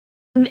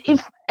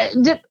 If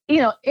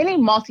any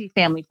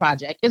multifamily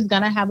project is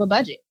going to have a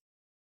budget.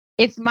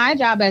 It's my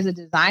job as a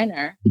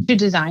designer to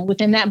design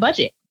within that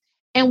budget.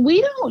 And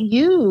we don't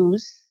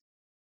use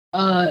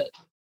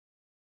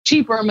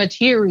cheaper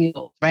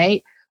materials,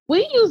 right?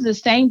 We use the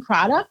same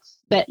products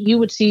that you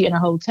would see in a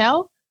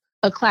hotel,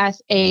 a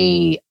Class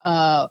A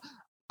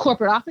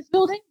corporate office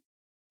building,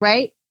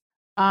 right?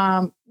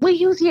 We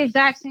use the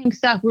exact same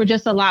stuff. We're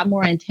just a lot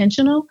more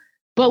intentional,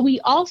 but we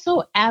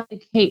also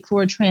advocate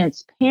for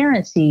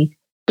transparency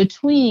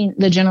between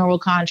the general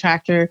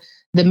contractor,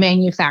 the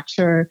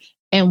manufacturer,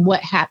 and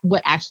what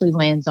actually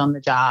lands on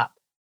the job.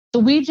 So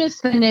we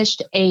just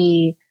finished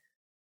a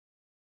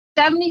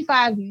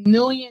 $75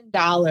 million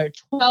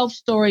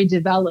 12-story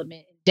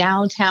development in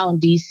downtown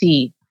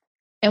DC.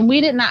 And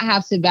we did not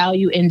have to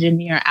value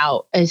engineer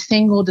out a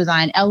single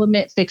design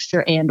element,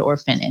 fixture, and or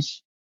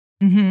finish.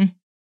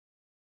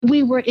 Mm-hmm.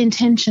 We were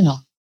intentional.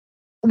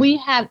 We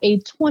have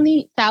a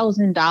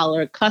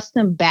 $20,000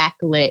 custom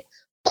backlit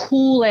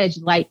cool edge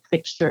light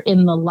fixture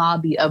in the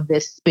lobby of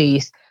this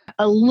space,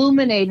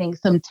 illuminating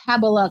some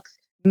Tabalux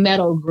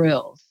metal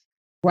grills,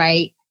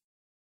 right?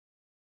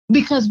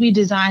 Because we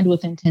designed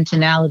with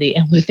intentionality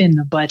and within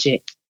the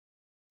budget.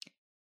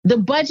 The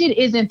budget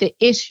isn't the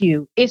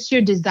issue. It's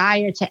your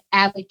desire to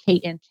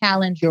advocate and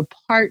challenge your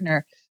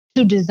partner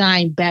to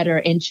design better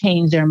and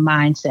change their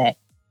mindset.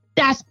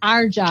 That's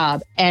our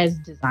job as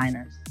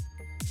designers.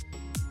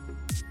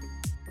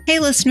 Hey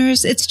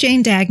listeners, it's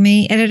Jane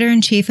Dagmy,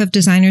 Editor-in-Chief of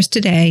Designers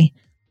Today.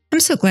 I'm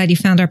so glad you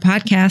found our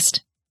podcast.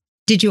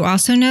 Did you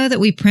also know that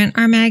we print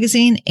our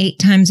magazine 8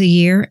 times a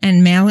year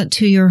and mail it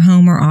to your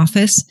home or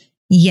office?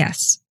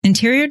 Yes,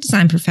 interior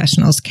design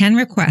professionals can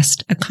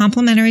request a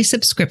complimentary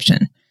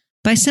subscription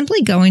by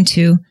simply going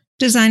to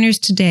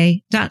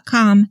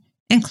designerstoday.com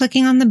and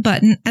clicking on the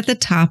button at the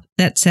top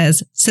that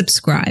says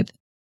subscribe.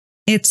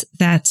 It's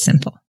that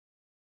simple.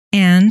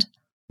 And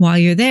while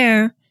you're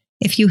there,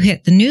 if you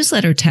hit the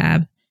newsletter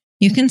tab,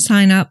 you can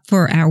sign up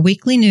for our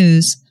weekly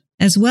news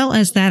as well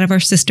as that of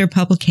our sister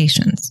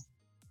publications.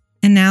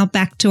 And now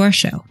back to our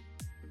show.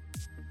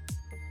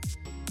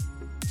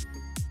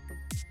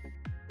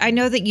 I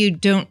know that you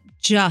don't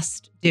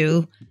just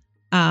do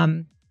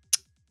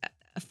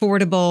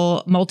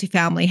affordable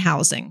multifamily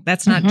housing.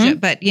 That's not,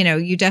 but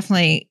you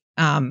definitely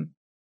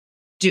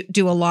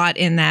do a lot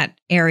in that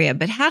area.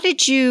 But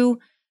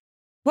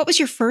what was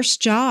your first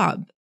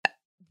job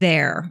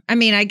there? I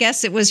mean, I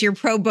guess it was your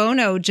pro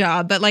bono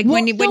job, but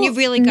when you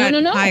really got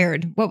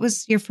hired, what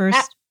was your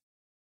first?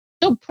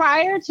 So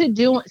prior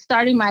to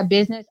starting my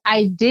business,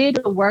 I did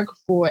work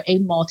for a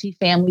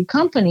multifamily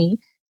company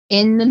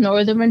in the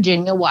Northern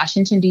Virginia,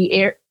 Washington,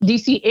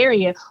 D.C.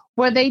 area,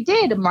 where they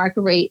did market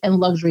rate and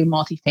luxury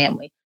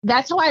multifamily.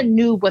 That's how I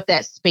knew what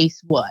that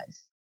space was,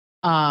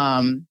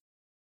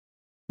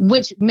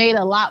 which made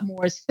a lot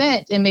more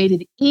sense and made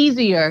it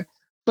easier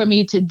for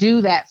me to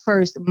do that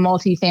first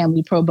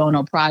multifamily pro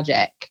bono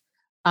project.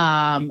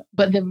 But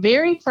the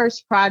very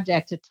first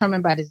project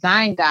determined by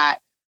Design Dot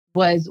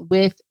was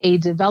with a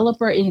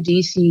developer in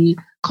DC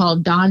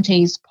called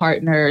Dante's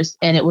Partners,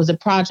 and it was a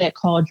project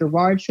called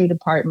Girard Street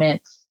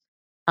Apartments.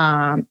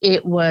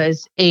 It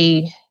was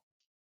a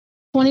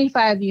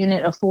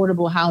 25-unit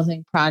affordable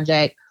housing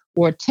project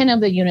where 10 of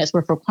the units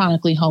were for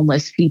chronically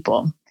homeless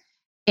people.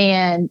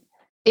 And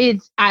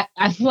I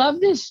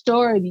love this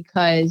story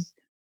because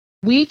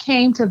we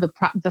came to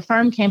the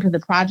firm came to the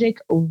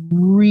project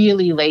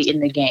really late in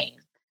the game,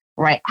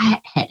 right?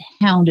 I had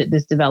hounded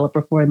this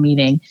developer for a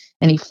meeting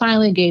and he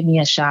finally gave me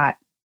a shot.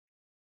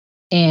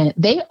 And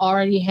they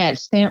already had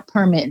stamp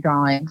permit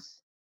drawings.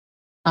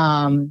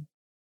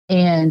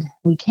 And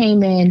we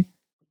came in,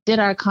 did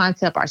our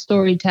concept, our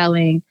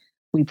storytelling,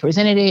 we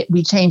presented it,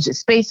 we changed the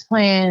space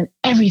plan,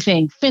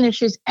 everything,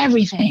 finishes,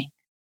 everything.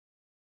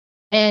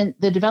 And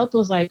the developer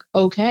was like,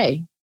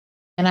 okay.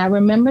 And I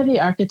remember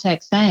the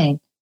architect saying,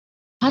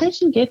 how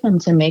did you get them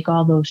to make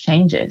all those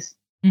changes?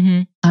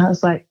 Mm-hmm. I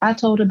was like, I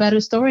told a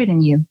better story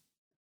than you.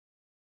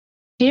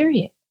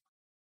 Period.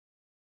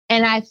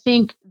 And I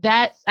think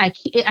I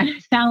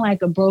sound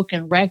like a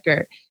broken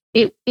record.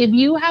 If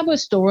you have a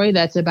story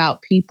that's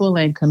about people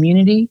and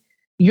community,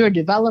 your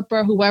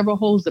developer, whoever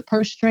holds the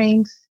purse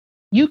strings,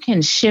 you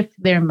can shift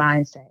their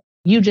mindset.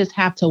 You just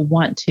have to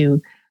want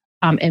to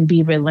and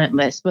be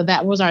relentless. But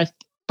that was our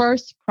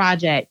first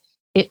project.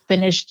 It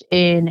finished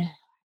in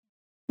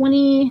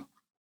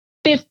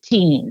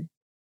 2015.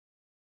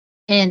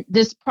 And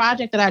this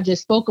project that I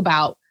just spoke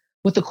about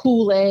with the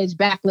cool edge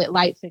backlit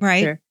light fixture,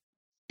 right.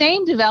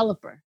 Same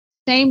developer.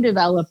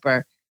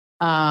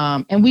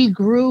 And we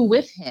grew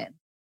with him.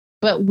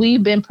 But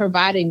we've been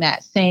providing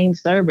that same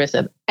service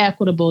of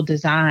equitable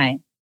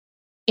design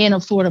in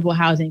affordable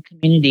housing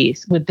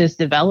communities with this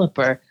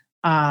developer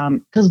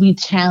because we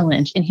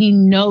challenge and he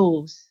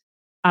knows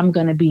I'm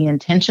going to be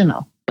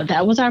intentional. But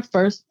that was our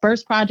first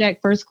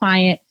project, first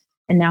client,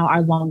 and now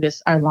our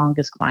longest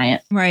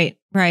client. Right.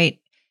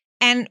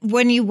 And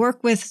when you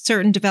work with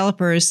certain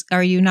developers,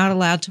 are you not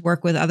allowed to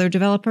work with other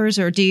developers,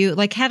 or do you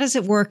how does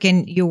it work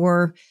in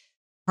your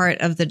part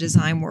of the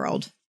design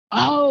world?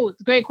 Oh, it's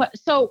a great question.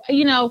 So,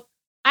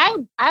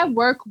 I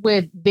work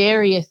with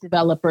various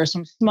developers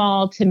from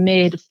small to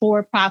mid,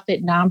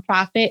 for-profit,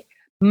 nonprofit.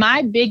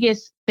 My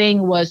biggest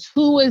thing was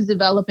who is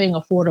developing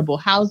affordable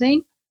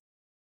housing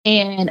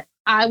and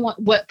I want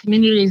what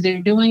communities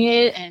they're doing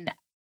it, and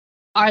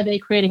are they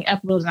creating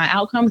equitable design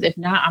outcomes? If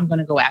not, I'm going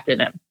to go after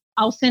them.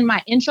 I'll send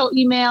my intro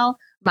email,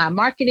 my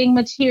marketing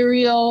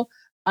material.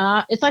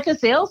 It's like a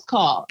sales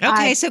call.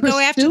 Okay, so go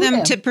after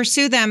them to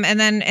pursue them, and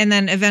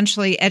then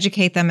eventually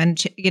educate them,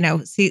 and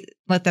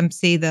let them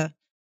see the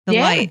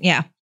light.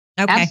 Yeah.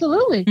 Okay.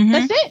 Absolutely. Mm-hmm.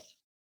 That's it.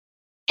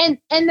 And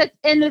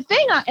the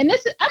thing, and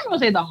this is, I'm going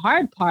to say the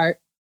hard part.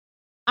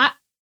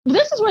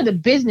 This is where the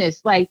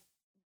business,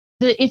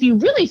 if you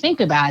really think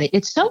about it,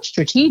 it's so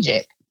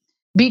strategic,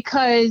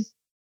 because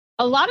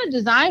a lot of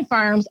design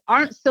firms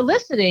aren't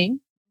soliciting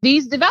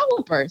these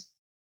developers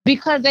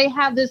because they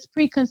have this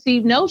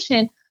preconceived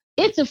notion.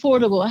 It's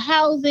affordable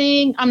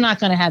housing. I'm not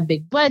going to have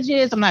big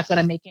budgets. I'm not going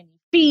to make any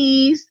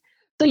fees.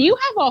 So you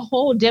have a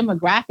whole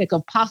demographic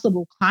of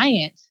possible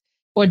clients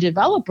or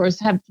developers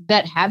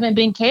that haven't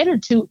been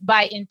catered to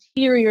by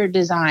interior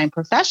design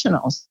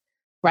professionals,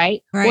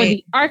 right? Or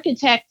the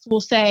architects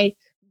will say,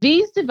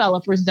 these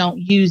developers don't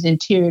use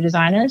interior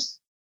designers,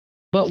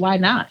 but why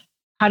not?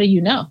 How do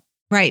you know?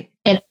 Right.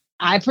 And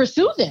I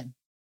pursue them.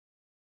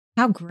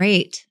 How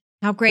great.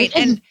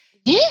 And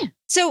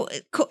so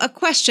a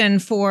question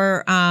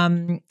for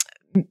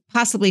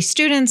possibly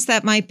students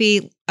that might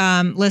be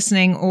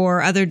listening,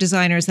 or other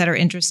designers that are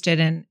interested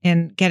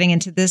in getting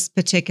into this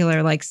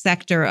particular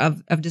sector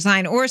of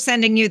design, or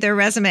sending you their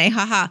resume.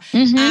 Haha.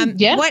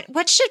 Mm-hmm.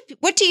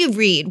 What do you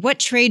read? What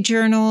trade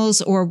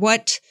journals, or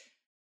what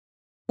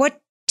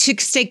to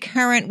stay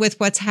current with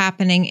what's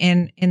happening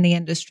in the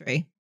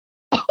industry?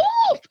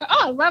 Oh,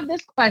 I love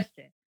this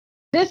question.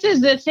 This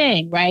is the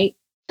thing, right?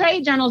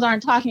 Trade journals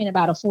aren't talking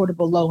about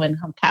affordable low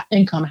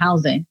income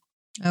housing.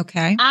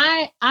 Okay.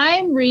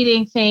 I'm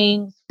reading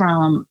things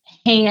from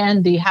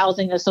HAND, the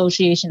Housing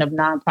Association of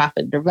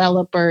Nonprofit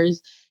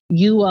Developers,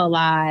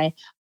 ULI.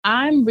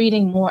 I'm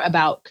reading more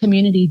about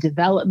community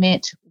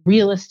development,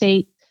 real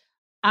estate.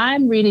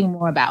 I'm reading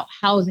more about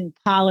housing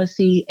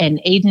policy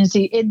and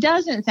agency. It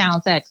doesn't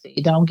sound sexy,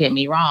 don't get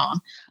me wrong.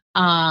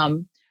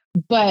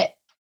 But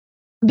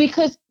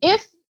because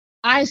if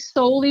I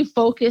solely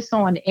focus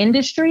on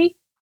industry,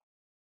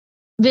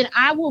 then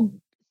I will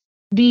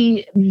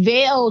be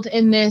veiled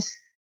in this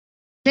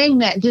thing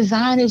that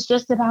design is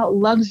just about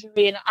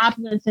luxury and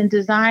opulence and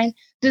design.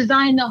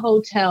 Design the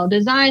hotel,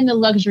 design the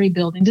luxury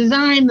building,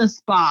 design the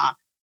spa.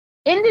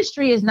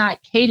 Industry is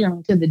not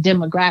catering to the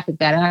demographic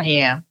that I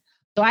am.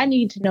 So I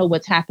need to know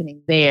what's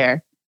happening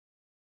there.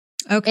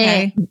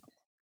 Okay.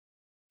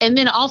 And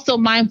then also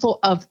mindful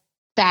of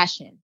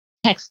fashion,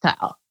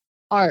 textile,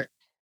 art,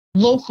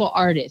 local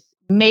artists,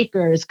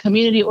 makers,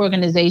 community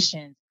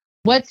organizations,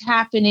 what's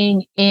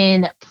happening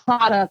in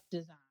product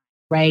design,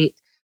 right?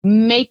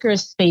 Maker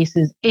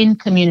spaces in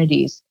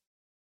communities.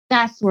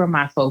 That's where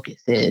my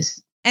focus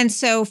is. And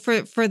so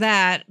for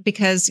that,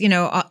 because,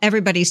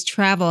 everybody's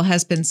travel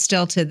has been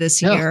stilted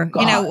this year,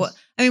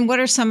 what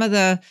are some of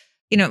the,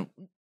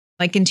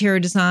 like interior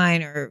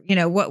design, or,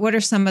 what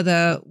are some of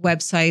the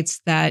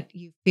websites that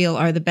you feel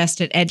are the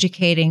best at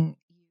educating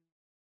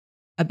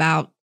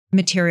about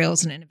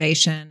materials and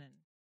innovation?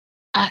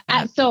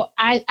 So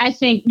I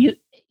think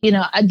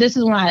this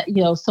is why,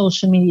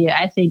 social media,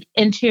 I think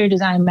Interior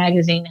Design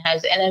Magazine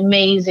has an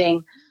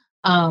amazing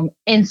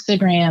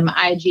Instagram,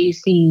 IG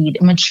feed,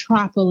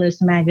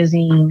 Metropolis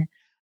Magazine,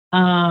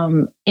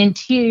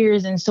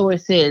 Interiors and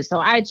Sources. So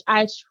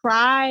I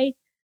try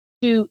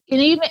to,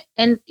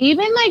 and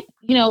even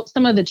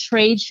some of the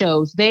trade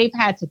shows, they've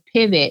had to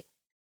pivot.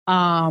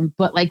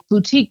 But like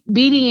Boutique,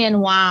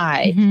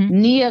 BDNY,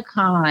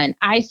 Neocon,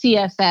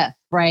 ICFF,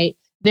 right?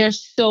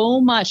 There's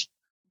so much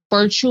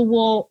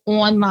virtual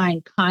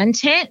online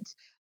content.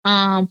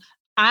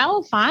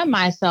 I'll find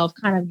myself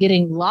kind of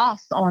getting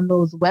lost on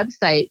those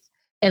websites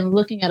and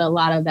looking at a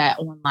lot of that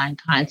online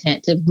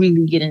content to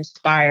really get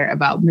inspired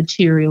about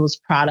materials,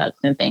 products,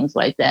 and things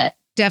like that.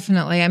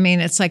 Definitely. I mean,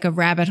 it's like a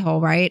rabbit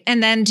hole, right?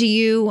 And then do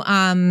you,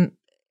 are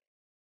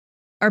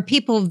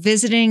people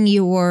visiting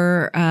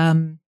your,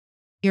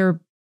 you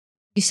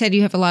said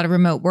you have a lot of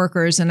remote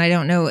workers, and I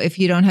don't know if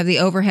you don't have the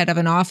overhead of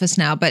an office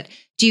now, but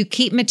do you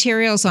keep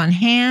materials on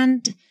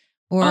hand?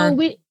 Or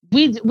we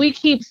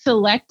keep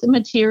select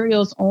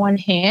materials on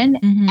hand.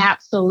 Mm-hmm.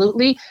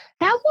 Absolutely.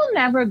 That will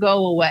never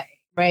go away,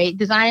 right?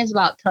 Design is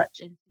about touch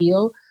and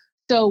feel.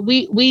 So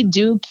we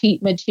do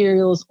keep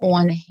materials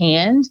on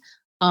hand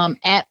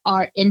at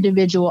our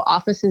individual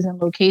offices and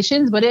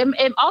locations, but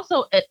it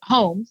also at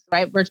homes,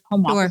 right?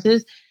 Home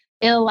offices.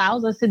 It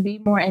allows us to be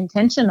more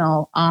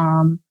intentional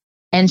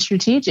and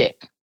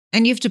strategic.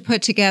 And you have to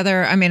put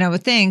together, I mean, I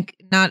would think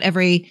not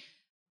every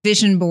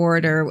vision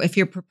board, or if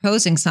you're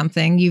proposing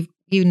something, you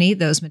need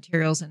those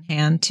materials in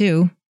hand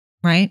too,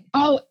 right?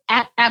 Oh,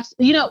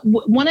 absolutely.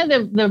 One of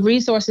the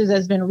resources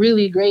that's been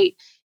really great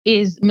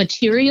is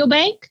Material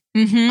Bank.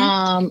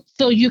 Mm-hmm.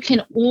 So you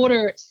can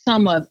order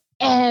some of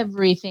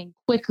everything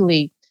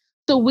quickly.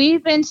 So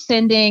we've been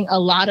sending a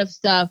lot of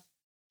stuff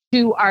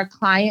to our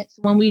clients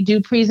when we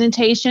do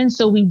presentations.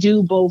 So we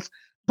do both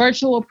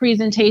virtual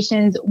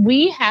presentations.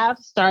 We have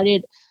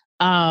started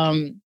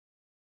going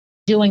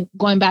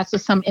back to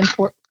some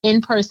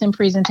in-person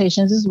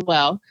presentations as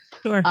well.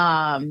 Sure.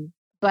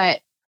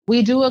 But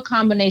we do a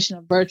combination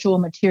of virtual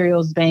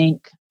materials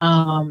bank.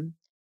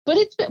 But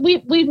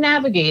we've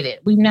navigated.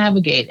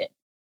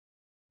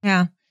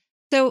 Yeah.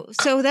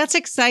 So that's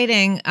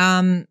exciting.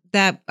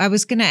 That I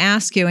was going to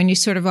ask you, and you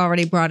sort of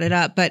already brought it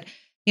up, but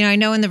I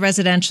know in the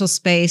residential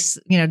space,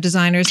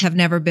 designers have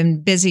never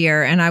been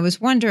busier, and I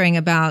was wondering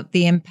about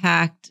the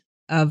impact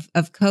of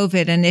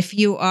COVID, and if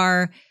you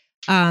are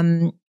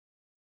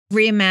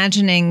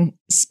reimagining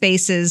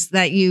spaces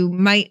that you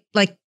might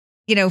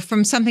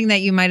from something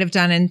that you might have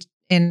done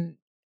in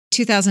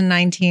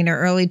 2019 or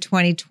early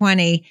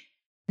 2020.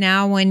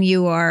 Now, when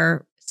you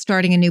are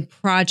starting a new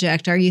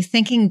project, are you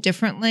thinking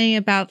differently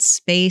about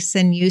space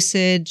and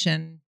usage?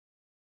 And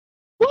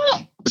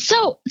well,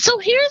 so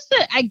here's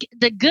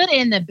the good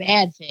and the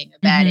bad thing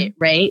about it,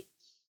 right?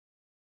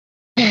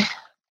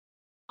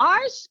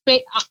 Our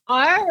space,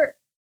 our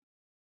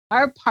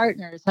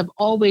partners have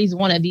always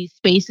wanted these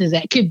spaces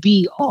that could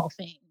be all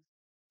things.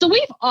 So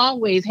we've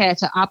always had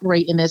to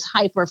operate in this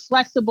hyper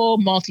flexible,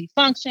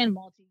 multifunction,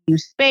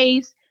 multi-use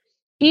space.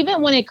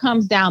 Even when it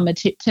comes down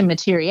to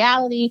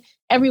materiality,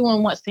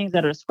 everyone wants things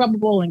that are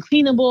scrubbable and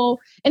cleanable.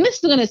 And this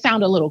is going to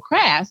sound a little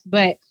crass,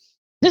 but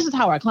this is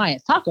how our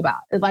clients talk about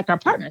it. It's like our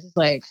partners. It's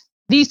like,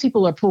 these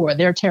people are poor.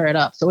 They're tear it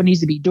up. So it needs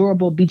to be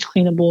durable, beach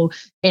cleanable,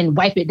 and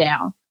wipe it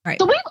down. Right.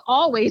 So we've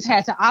always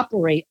had to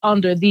operate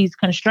under these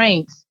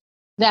constraints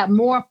that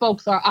more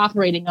folks are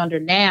operating under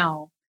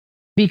now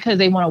because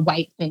they want to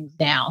wipe things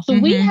down. So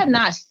we have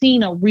not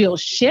seen a real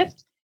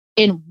shift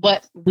in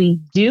what we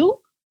do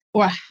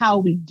or how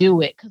we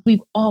do it, because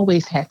we've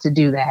always had to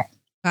do that.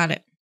 Got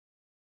it.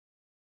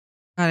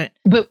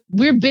 But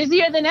we're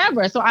busier than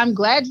ever. So I'm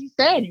glad you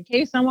said, in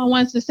case someone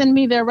wants to send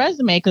me their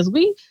resume, because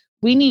we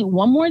need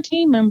one more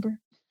team member.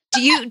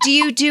 Do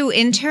you do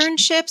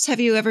internships?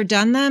 Have you ever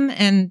done them?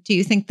 And do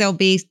you think they'll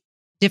be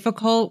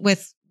difficult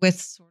with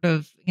sort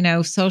of,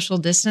 social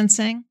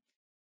distancing?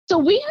 So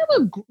we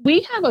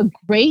have a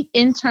great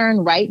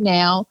intern right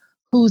now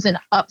who's in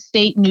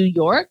upstate New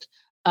York.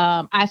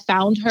 I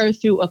found her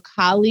through a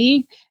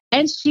colleague,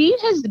 and she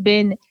has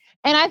been,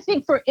 and I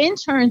think for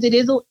interns, it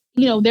is,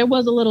 there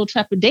was a little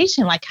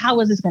trepidation, like,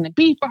 how is this going to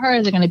be for her?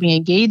 Is it going to be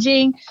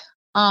engaging?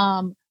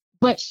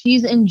 But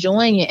she's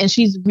enjoying it, and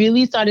she's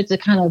really started to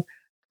kind of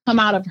come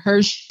out of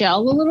her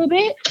shell a little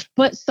bit,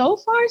 but so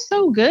far,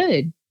 so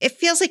good. It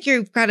feels like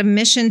you've got a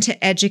mission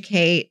to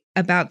educate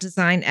about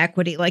design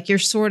equity, like you're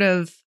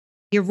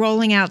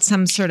rolling out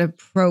some sort of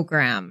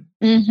program.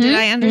 Did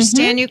I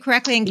understand you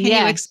correctly? And can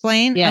you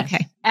explain? Yes,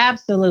 okay.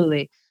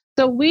 Absolutely.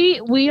 So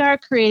we are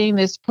creating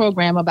this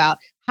program about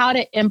how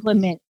to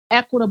implement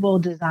equitable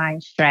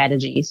design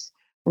strategies,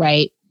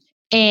 right?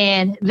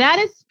 And that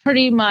is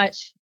pretty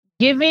much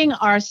giving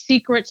our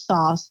secret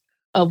sauce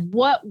of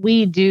what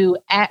we do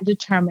at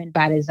Determined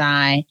by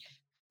Design,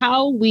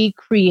 how we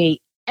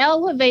create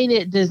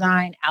elevated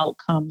design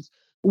outcomes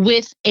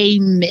with a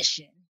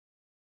mission.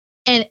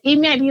 And it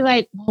might be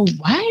like, well,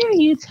 why are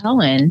you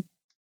telling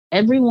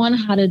everyone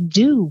how to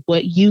do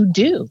what you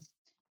do?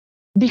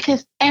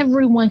 Because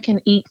everyone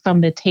can eat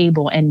from the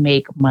table and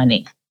make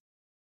money.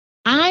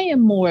 I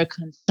am more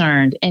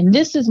concerned, and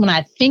this is when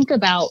I think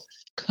about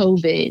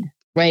COVID,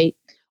 right?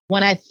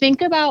 When I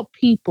think about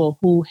people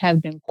who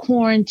have been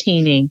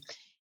quarantining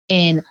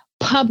in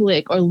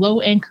public or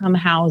low-income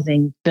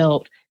housing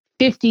built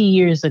 50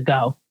 years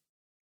ago,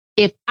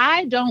 if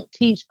I don't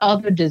teach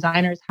other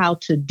designers how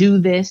to do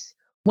this,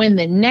 when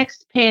the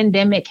next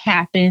pandemic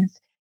happens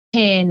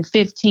 10,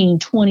 15,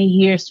 20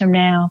 years from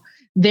now,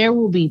 there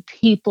will be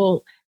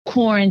people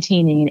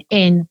quarantining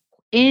in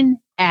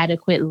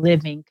inadequate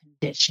living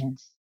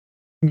conditions.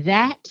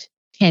 That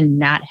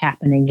cannot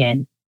happen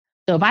again.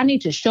 So if I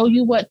need to show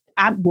you what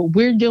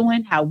we're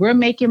doing, how we're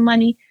making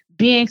money,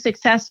 being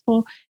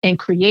successful, and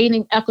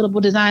creating equitable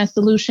design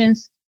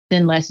solutions,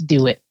 then let's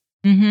do it.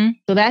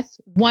 So that's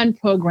one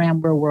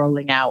program we're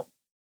rolling out.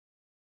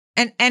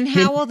 And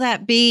how will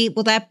that be?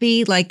 Will that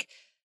be like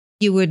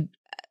you would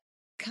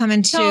come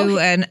into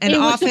an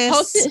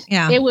office?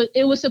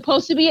 It was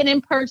supposed to be an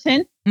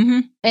in-person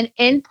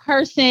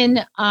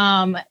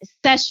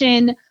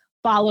session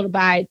followed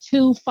by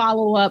 2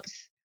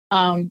 follow-ups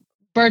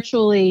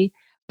virtually.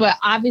 But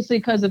obviously,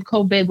 because of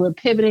COVID, we're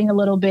pivoting a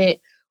little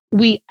bit.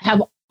 We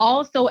have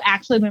also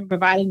actually been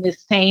providing the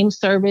same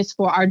service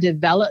for our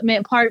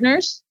development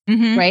partners,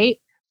 right?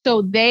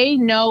 So they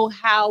know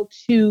how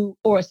to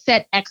or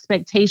set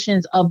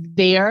expectations of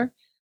their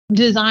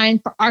design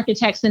for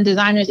architects and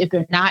designers if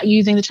they're not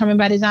using Determined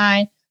by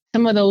Design.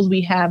 Some of those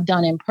we have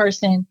done in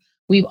person.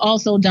 We've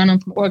also done them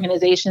from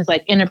organizations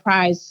like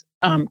enterprise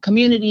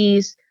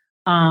communities,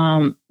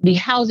 the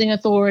housing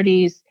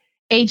authorities,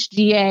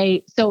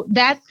 HGA. So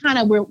that's kind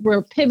of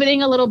we're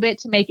pivoting a little bit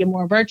to make it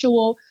more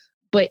virtual,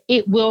 but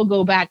it will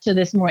go back to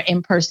this more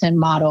in-person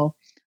model.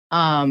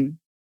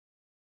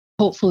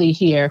 Hopefully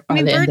here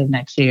by the end of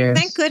next year.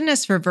 Thank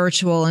goodness for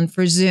virtual and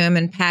for Zoom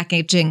and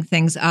packaging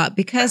things up,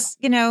 because,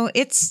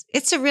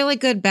 it's a really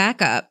good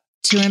backup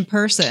to in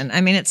person.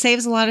 I mean, it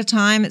saves a lot of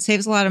time, it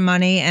saves a lot of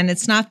money, and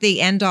it's not the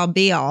end all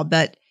be all,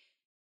 but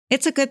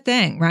It's a good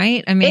thing,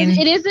 right? I It, mean,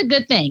 it is a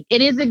good thing.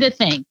 It is a good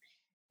thing.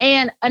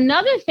 And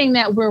another thing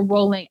that we're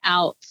rolling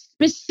out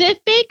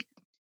specific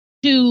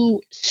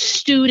to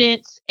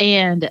students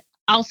and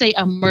I'll say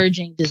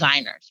emerging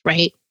designers,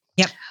 right?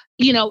 Yep.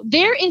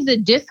 There is a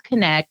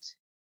disconnect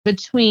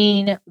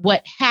between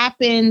what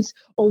happens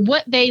or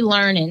what they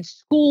learn in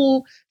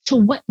school to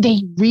what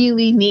they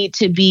really need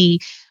to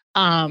be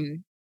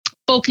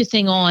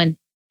focusing on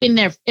in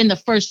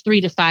the first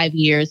 3 to 5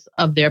 years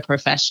of their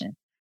profession,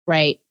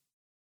 right?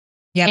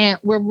 Yep. And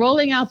we're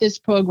rolling out this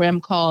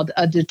program called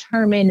a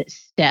Determined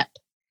Step.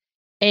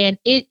 And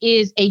it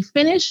is a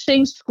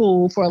finishing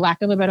school, for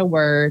lack of a better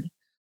word,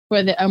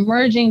 for the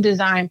emerging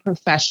design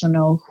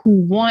professional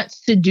who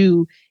wants to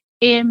do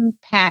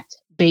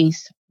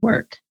impact-based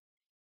work.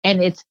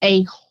 And it's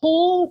a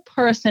whole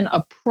person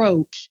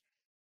approach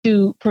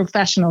to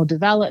professional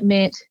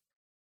development,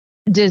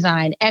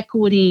 design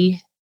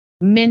equity,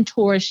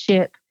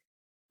 mentorship,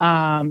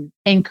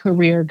 and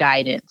career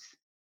guidance.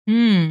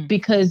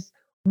 Because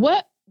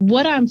what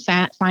I'm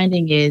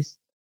finding is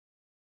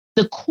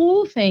the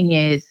cool thing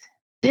is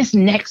this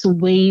next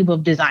wave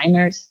of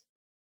designers,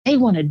 they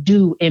want to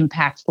do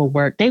impactful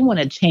work. They want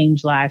to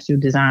change lives through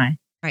design.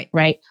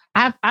 Right.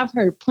 I've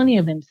heard plenty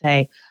of them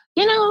say,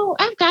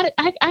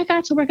 I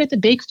got to work at the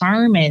big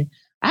firm and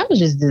I was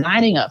just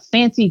designing a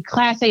fancy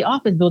Class A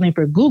office building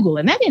for Google.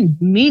 And that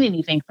didn't mean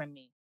anything for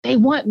me. They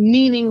want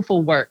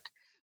meaningful work,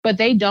 but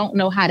they don't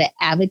know how to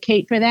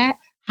advocate for that,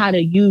 how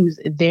to use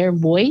their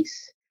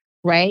voice.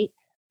 Right.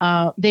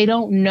 They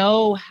don't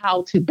know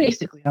how to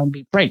basically, I'll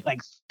be frank,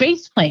 like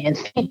space plan,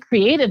 think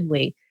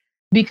creatively,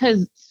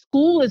 because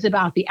school is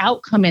about the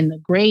outcome and the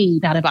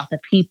grade, not about the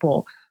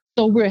people.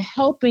 So we're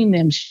helping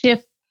them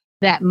shift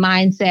that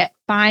mindset,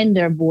 find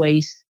their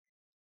voice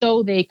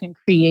so they can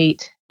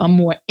create a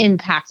more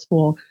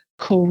impactful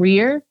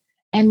career.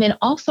 And then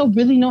also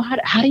really know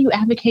how do you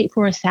advocate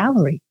for a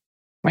salary,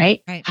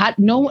 right?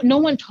 No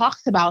one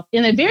talks about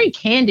in a very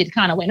candid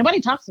kind of way.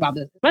 Nobody talks about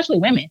this, especially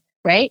women,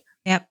 right?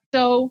 Yep.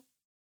 So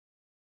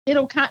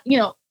it'll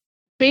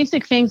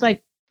basic things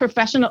like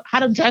how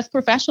to dress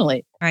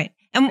professionally. Right.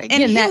 And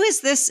who is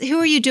this? Who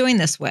are you doing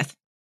this with?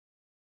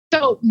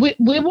 So we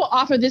will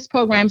offer this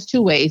programs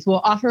 2 ways.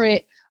 We'll offer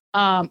it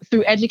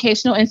through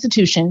educational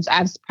institutions.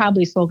 I've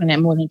probably spoken at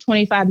more than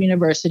 25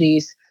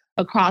 universities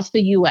across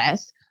the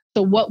U.S.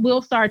 So what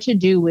we'll start to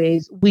do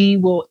is we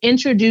will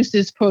introduce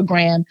this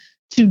program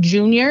to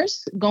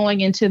juniors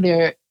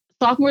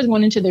sophomores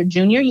going into their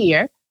junior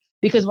year.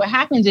 Because what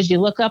happens is you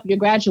look up, you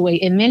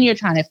graduate, and then you're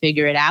trying to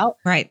figure it out.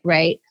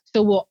 Right.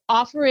 So we'll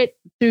offer it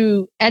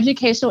through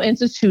educational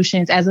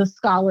institutions as a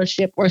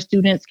scholarship where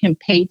students can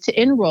pay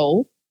to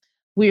enroll.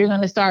 We are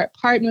going to start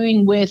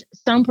partnering with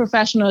some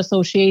professional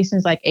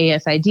associations like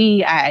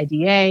ASID,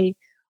 IIDA,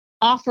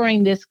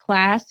 offering this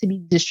class to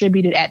be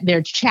distributed at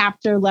their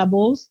chapter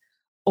levels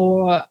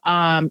or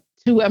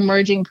to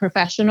emerging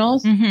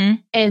professionals. Mm-hmm.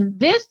 And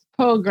this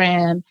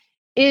program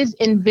is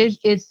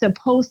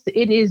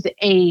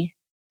a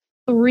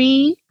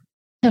 3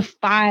 to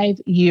 5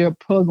 year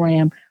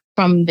program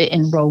from the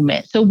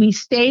enrollment. So we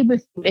stay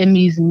within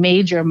these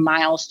major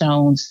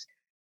milestones: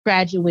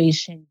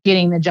 graduation,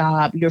 getting the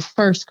job, your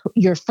first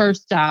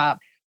job,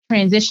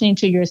 transitioning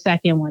to your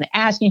second one,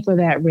 asking for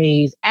that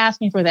raise,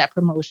 asking for that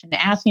promotion,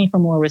 asking for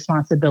more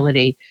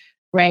responsibility,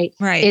 right?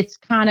 It's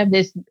kind of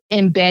this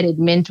embedded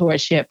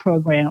mentorship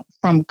program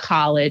from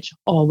college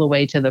all the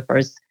way to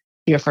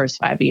your first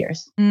 5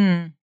 years.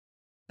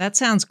 That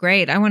sounds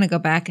great. I want to go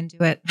back and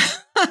do it.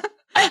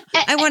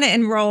 I want to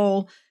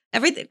enroll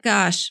everything.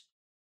 Gosh,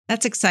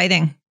 that's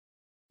exciting.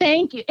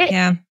 Thank you.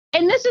 Yeah.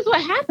 And this is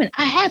what happened.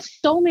 I have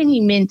so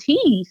many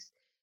mentees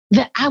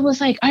that I was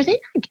like, are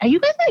you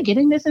guys not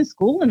getting this in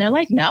school? And they're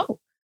like, no.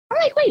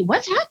 I'm like, wait,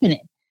 what's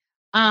happening?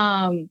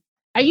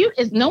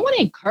 Is no one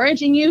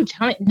encouraging you?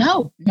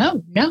 No.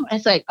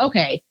 It's like,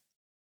 okay.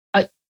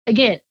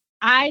 Again,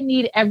 I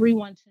need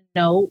everyone to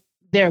know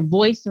their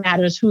voice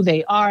matters, who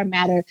they are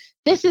matter.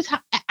 This is how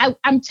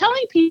I'm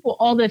telling people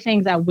all the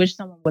things I wish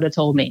someone would have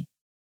told me.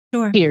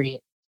 Sure.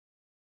 Period.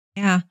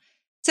 Yeah.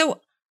 So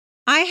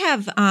I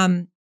have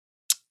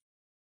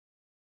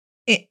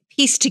it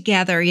pieced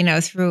together,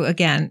 through,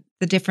 again,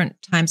 the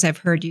different times I've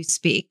heard you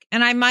speak.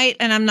 And I'm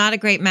not a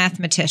great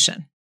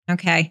mathematician.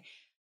 Okay.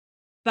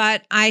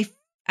 But I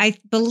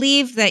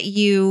believe that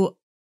you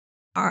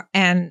are,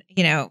 and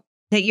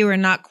that you are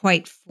not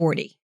quite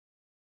 40.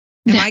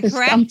 Am I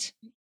correct?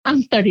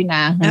 I'm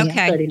 39. Honey.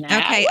 Okay. I'm 39.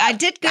 Okay. I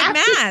did good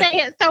math. I say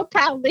it so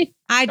proudly.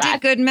 I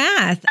did good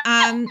math.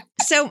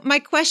 So my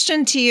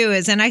question to you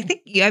is, and I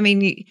think,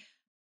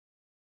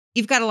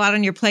 you've got a lot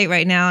on your plate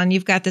right now, and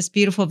you've got this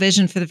beautiful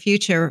vision for the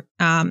future.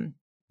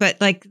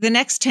 But like the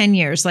next 10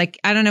 years, like,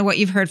 I don't know what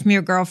you've heard from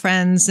your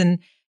girlfriends and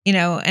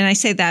I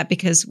say that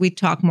because we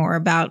talk more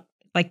about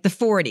like the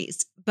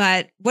 40s,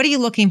 but what are you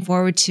looking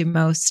forward to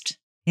most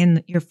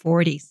in your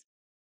 40s?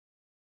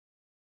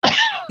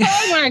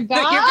 Oh my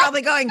God. You're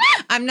probably going,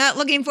 I'm not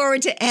looking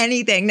forward to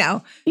anything.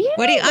 No.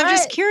 I'm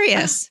just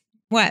curious.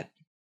 What?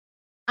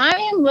 I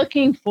am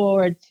looking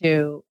forward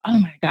to, oh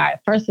my God,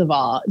 first of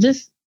all,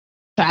 just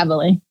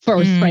traveling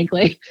first,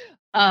 frankly.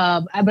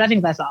 But I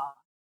think that's all.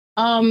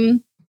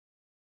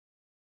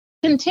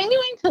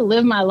 Continuing to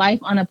live my life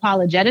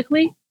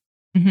unapologetically.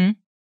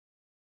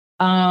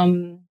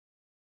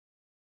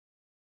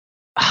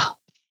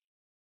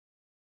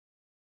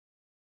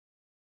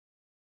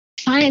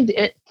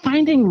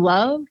 Finding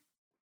love,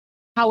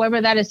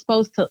 however that is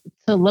supposed to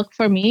look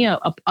for me,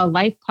 a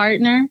life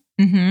partner.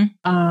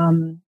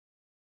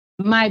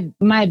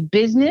 My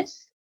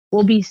business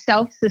will be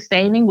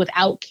self-sustaining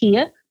without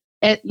Kia.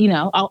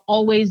 I'll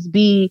always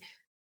be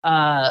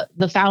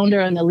the founder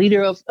and the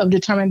leader of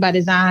Determined by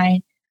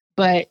Design,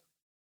 but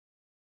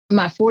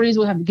my 40s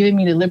will have given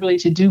me the liberty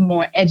to do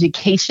more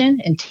education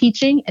and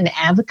teaching and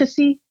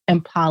advocacy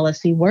and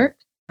policy work.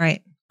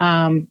 Right.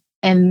 And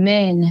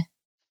then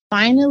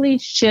finally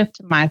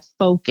shift my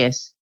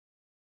focus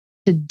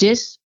to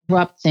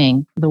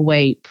disrupting the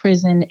way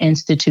prison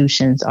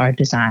institutions are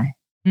designed.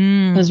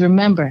 Because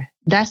remember,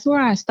 that's where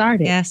I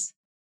started. Yes.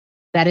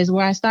 That is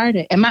where I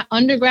started. And my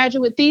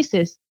undergraduate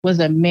thesis was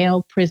a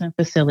male prison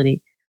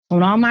facility.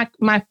 When all my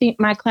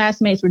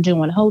classmates were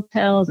doing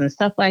hotels and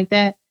stuff like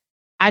that,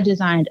 I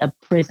designed a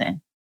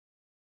prison.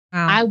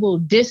 Wow. I will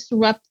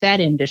disrupt that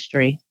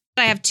industry.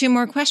 I have 2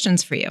 more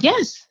questions for you.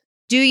 Yes.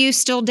 Do you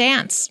still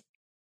dance?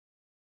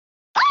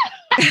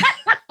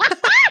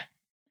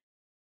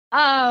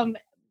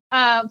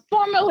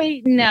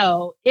 Formerly,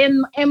 no.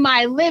 In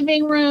my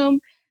living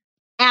room,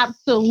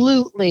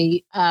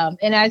 absolutely. And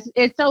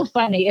it's so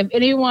funny. If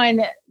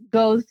anyone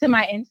goes to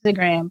my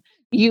Instagram,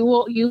 you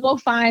will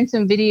find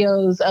some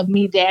videos of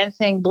me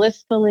dancing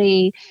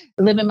blissfully,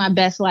 living my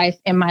best life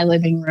in my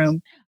living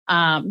room.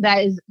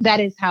 That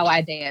is how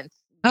I dance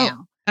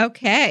now.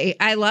 Okay.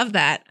 I love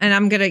that. And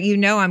I'm going to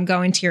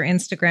your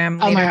Instagram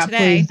later oh my God,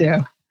 today. Please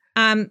do.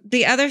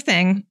 The other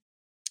thing,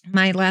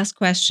 my last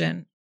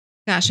question,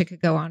 gosh, it could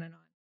go on and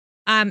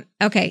on.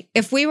 Okay.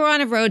 If we were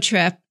on a road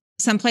trip,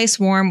 someplace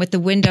warm with the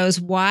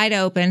windows wide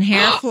open,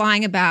 hair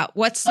flying about,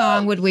 what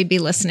song would we be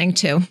listening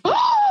to?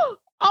 Oh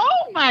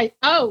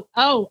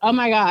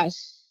my gosh.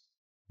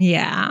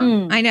 Yeah.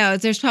 I know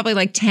there's probably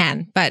like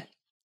 10, but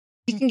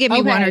you can give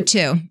me 1 or 2.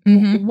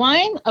 Mm-hmm.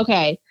 One.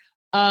 Okay.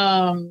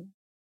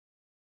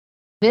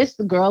 This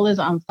Girl Is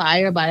on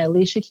Fire by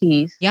Alicia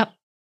Keys. Yep.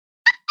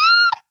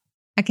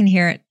 I can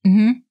hear it.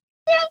 Mm-hmm.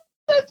 Yeah,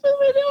 that's what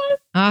we're doing.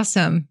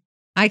 Awesome.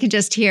 I can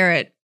just hear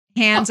it.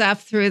 Hands up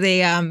through the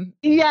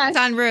yes.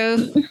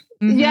 sunroof.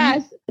 Mm-hmm.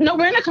 Yes. No,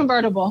 we're in a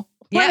convertible.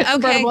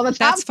 Okay.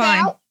 That's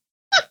fine. Out.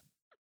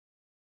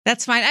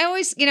 That's fine. I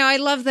always, I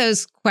love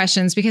those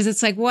questions because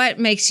it's like, what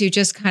makes you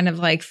just kind of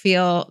like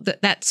feel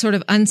that sort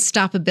of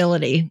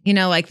unstoppability,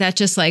 like that,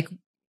 just like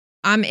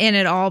I'm in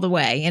it all the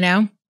way,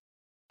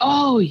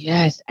 Oh,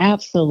 yes,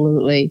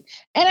 absolutely.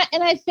 And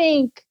I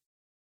think,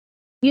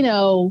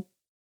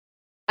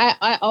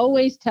 I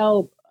always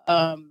tell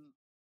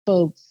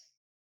folks,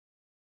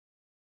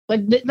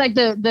 when you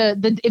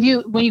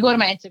go to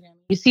my Instagram,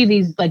 you see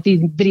these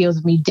videos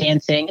of me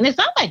dancing, and it's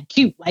not like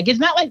cute. Like, it's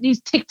not like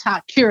these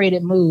TikTok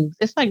curated moves.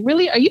 It's like,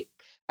 really, are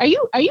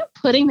you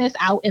putting this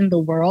out in the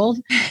world?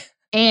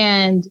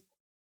 And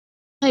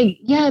like,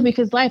 yeah,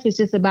 because life is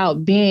just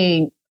about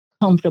being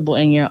comfortable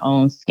in your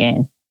own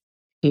skin,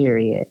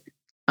 period.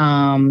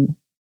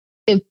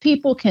 If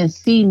people can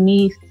see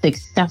me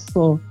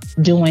successful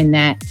doing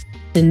that,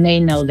 then they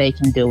know they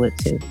can do it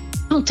too.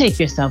 Don't take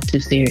yourself too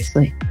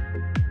seriously,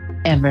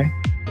 ever.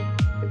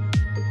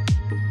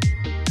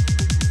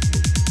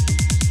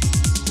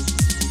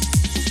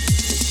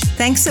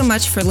 Thanks so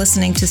much for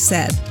listening to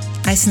Said.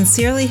 I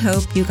sincerely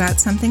hope you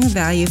got something of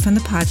value from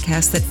the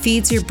podcast that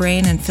feeds your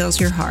brain and fills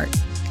your heart.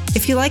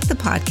 If you like the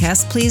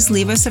podcast, please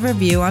leave us a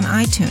review on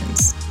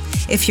iTunes.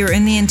 If you're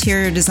in the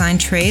interior design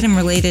trade and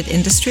related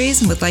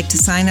industries and would like to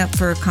sign up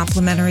for a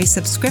complimentary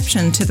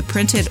subscription to the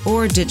printed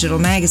or digital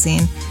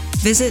magazine,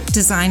 visit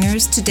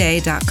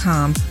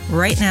designerstoday.com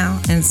right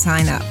now and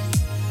sign up.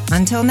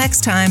 Until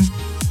next time.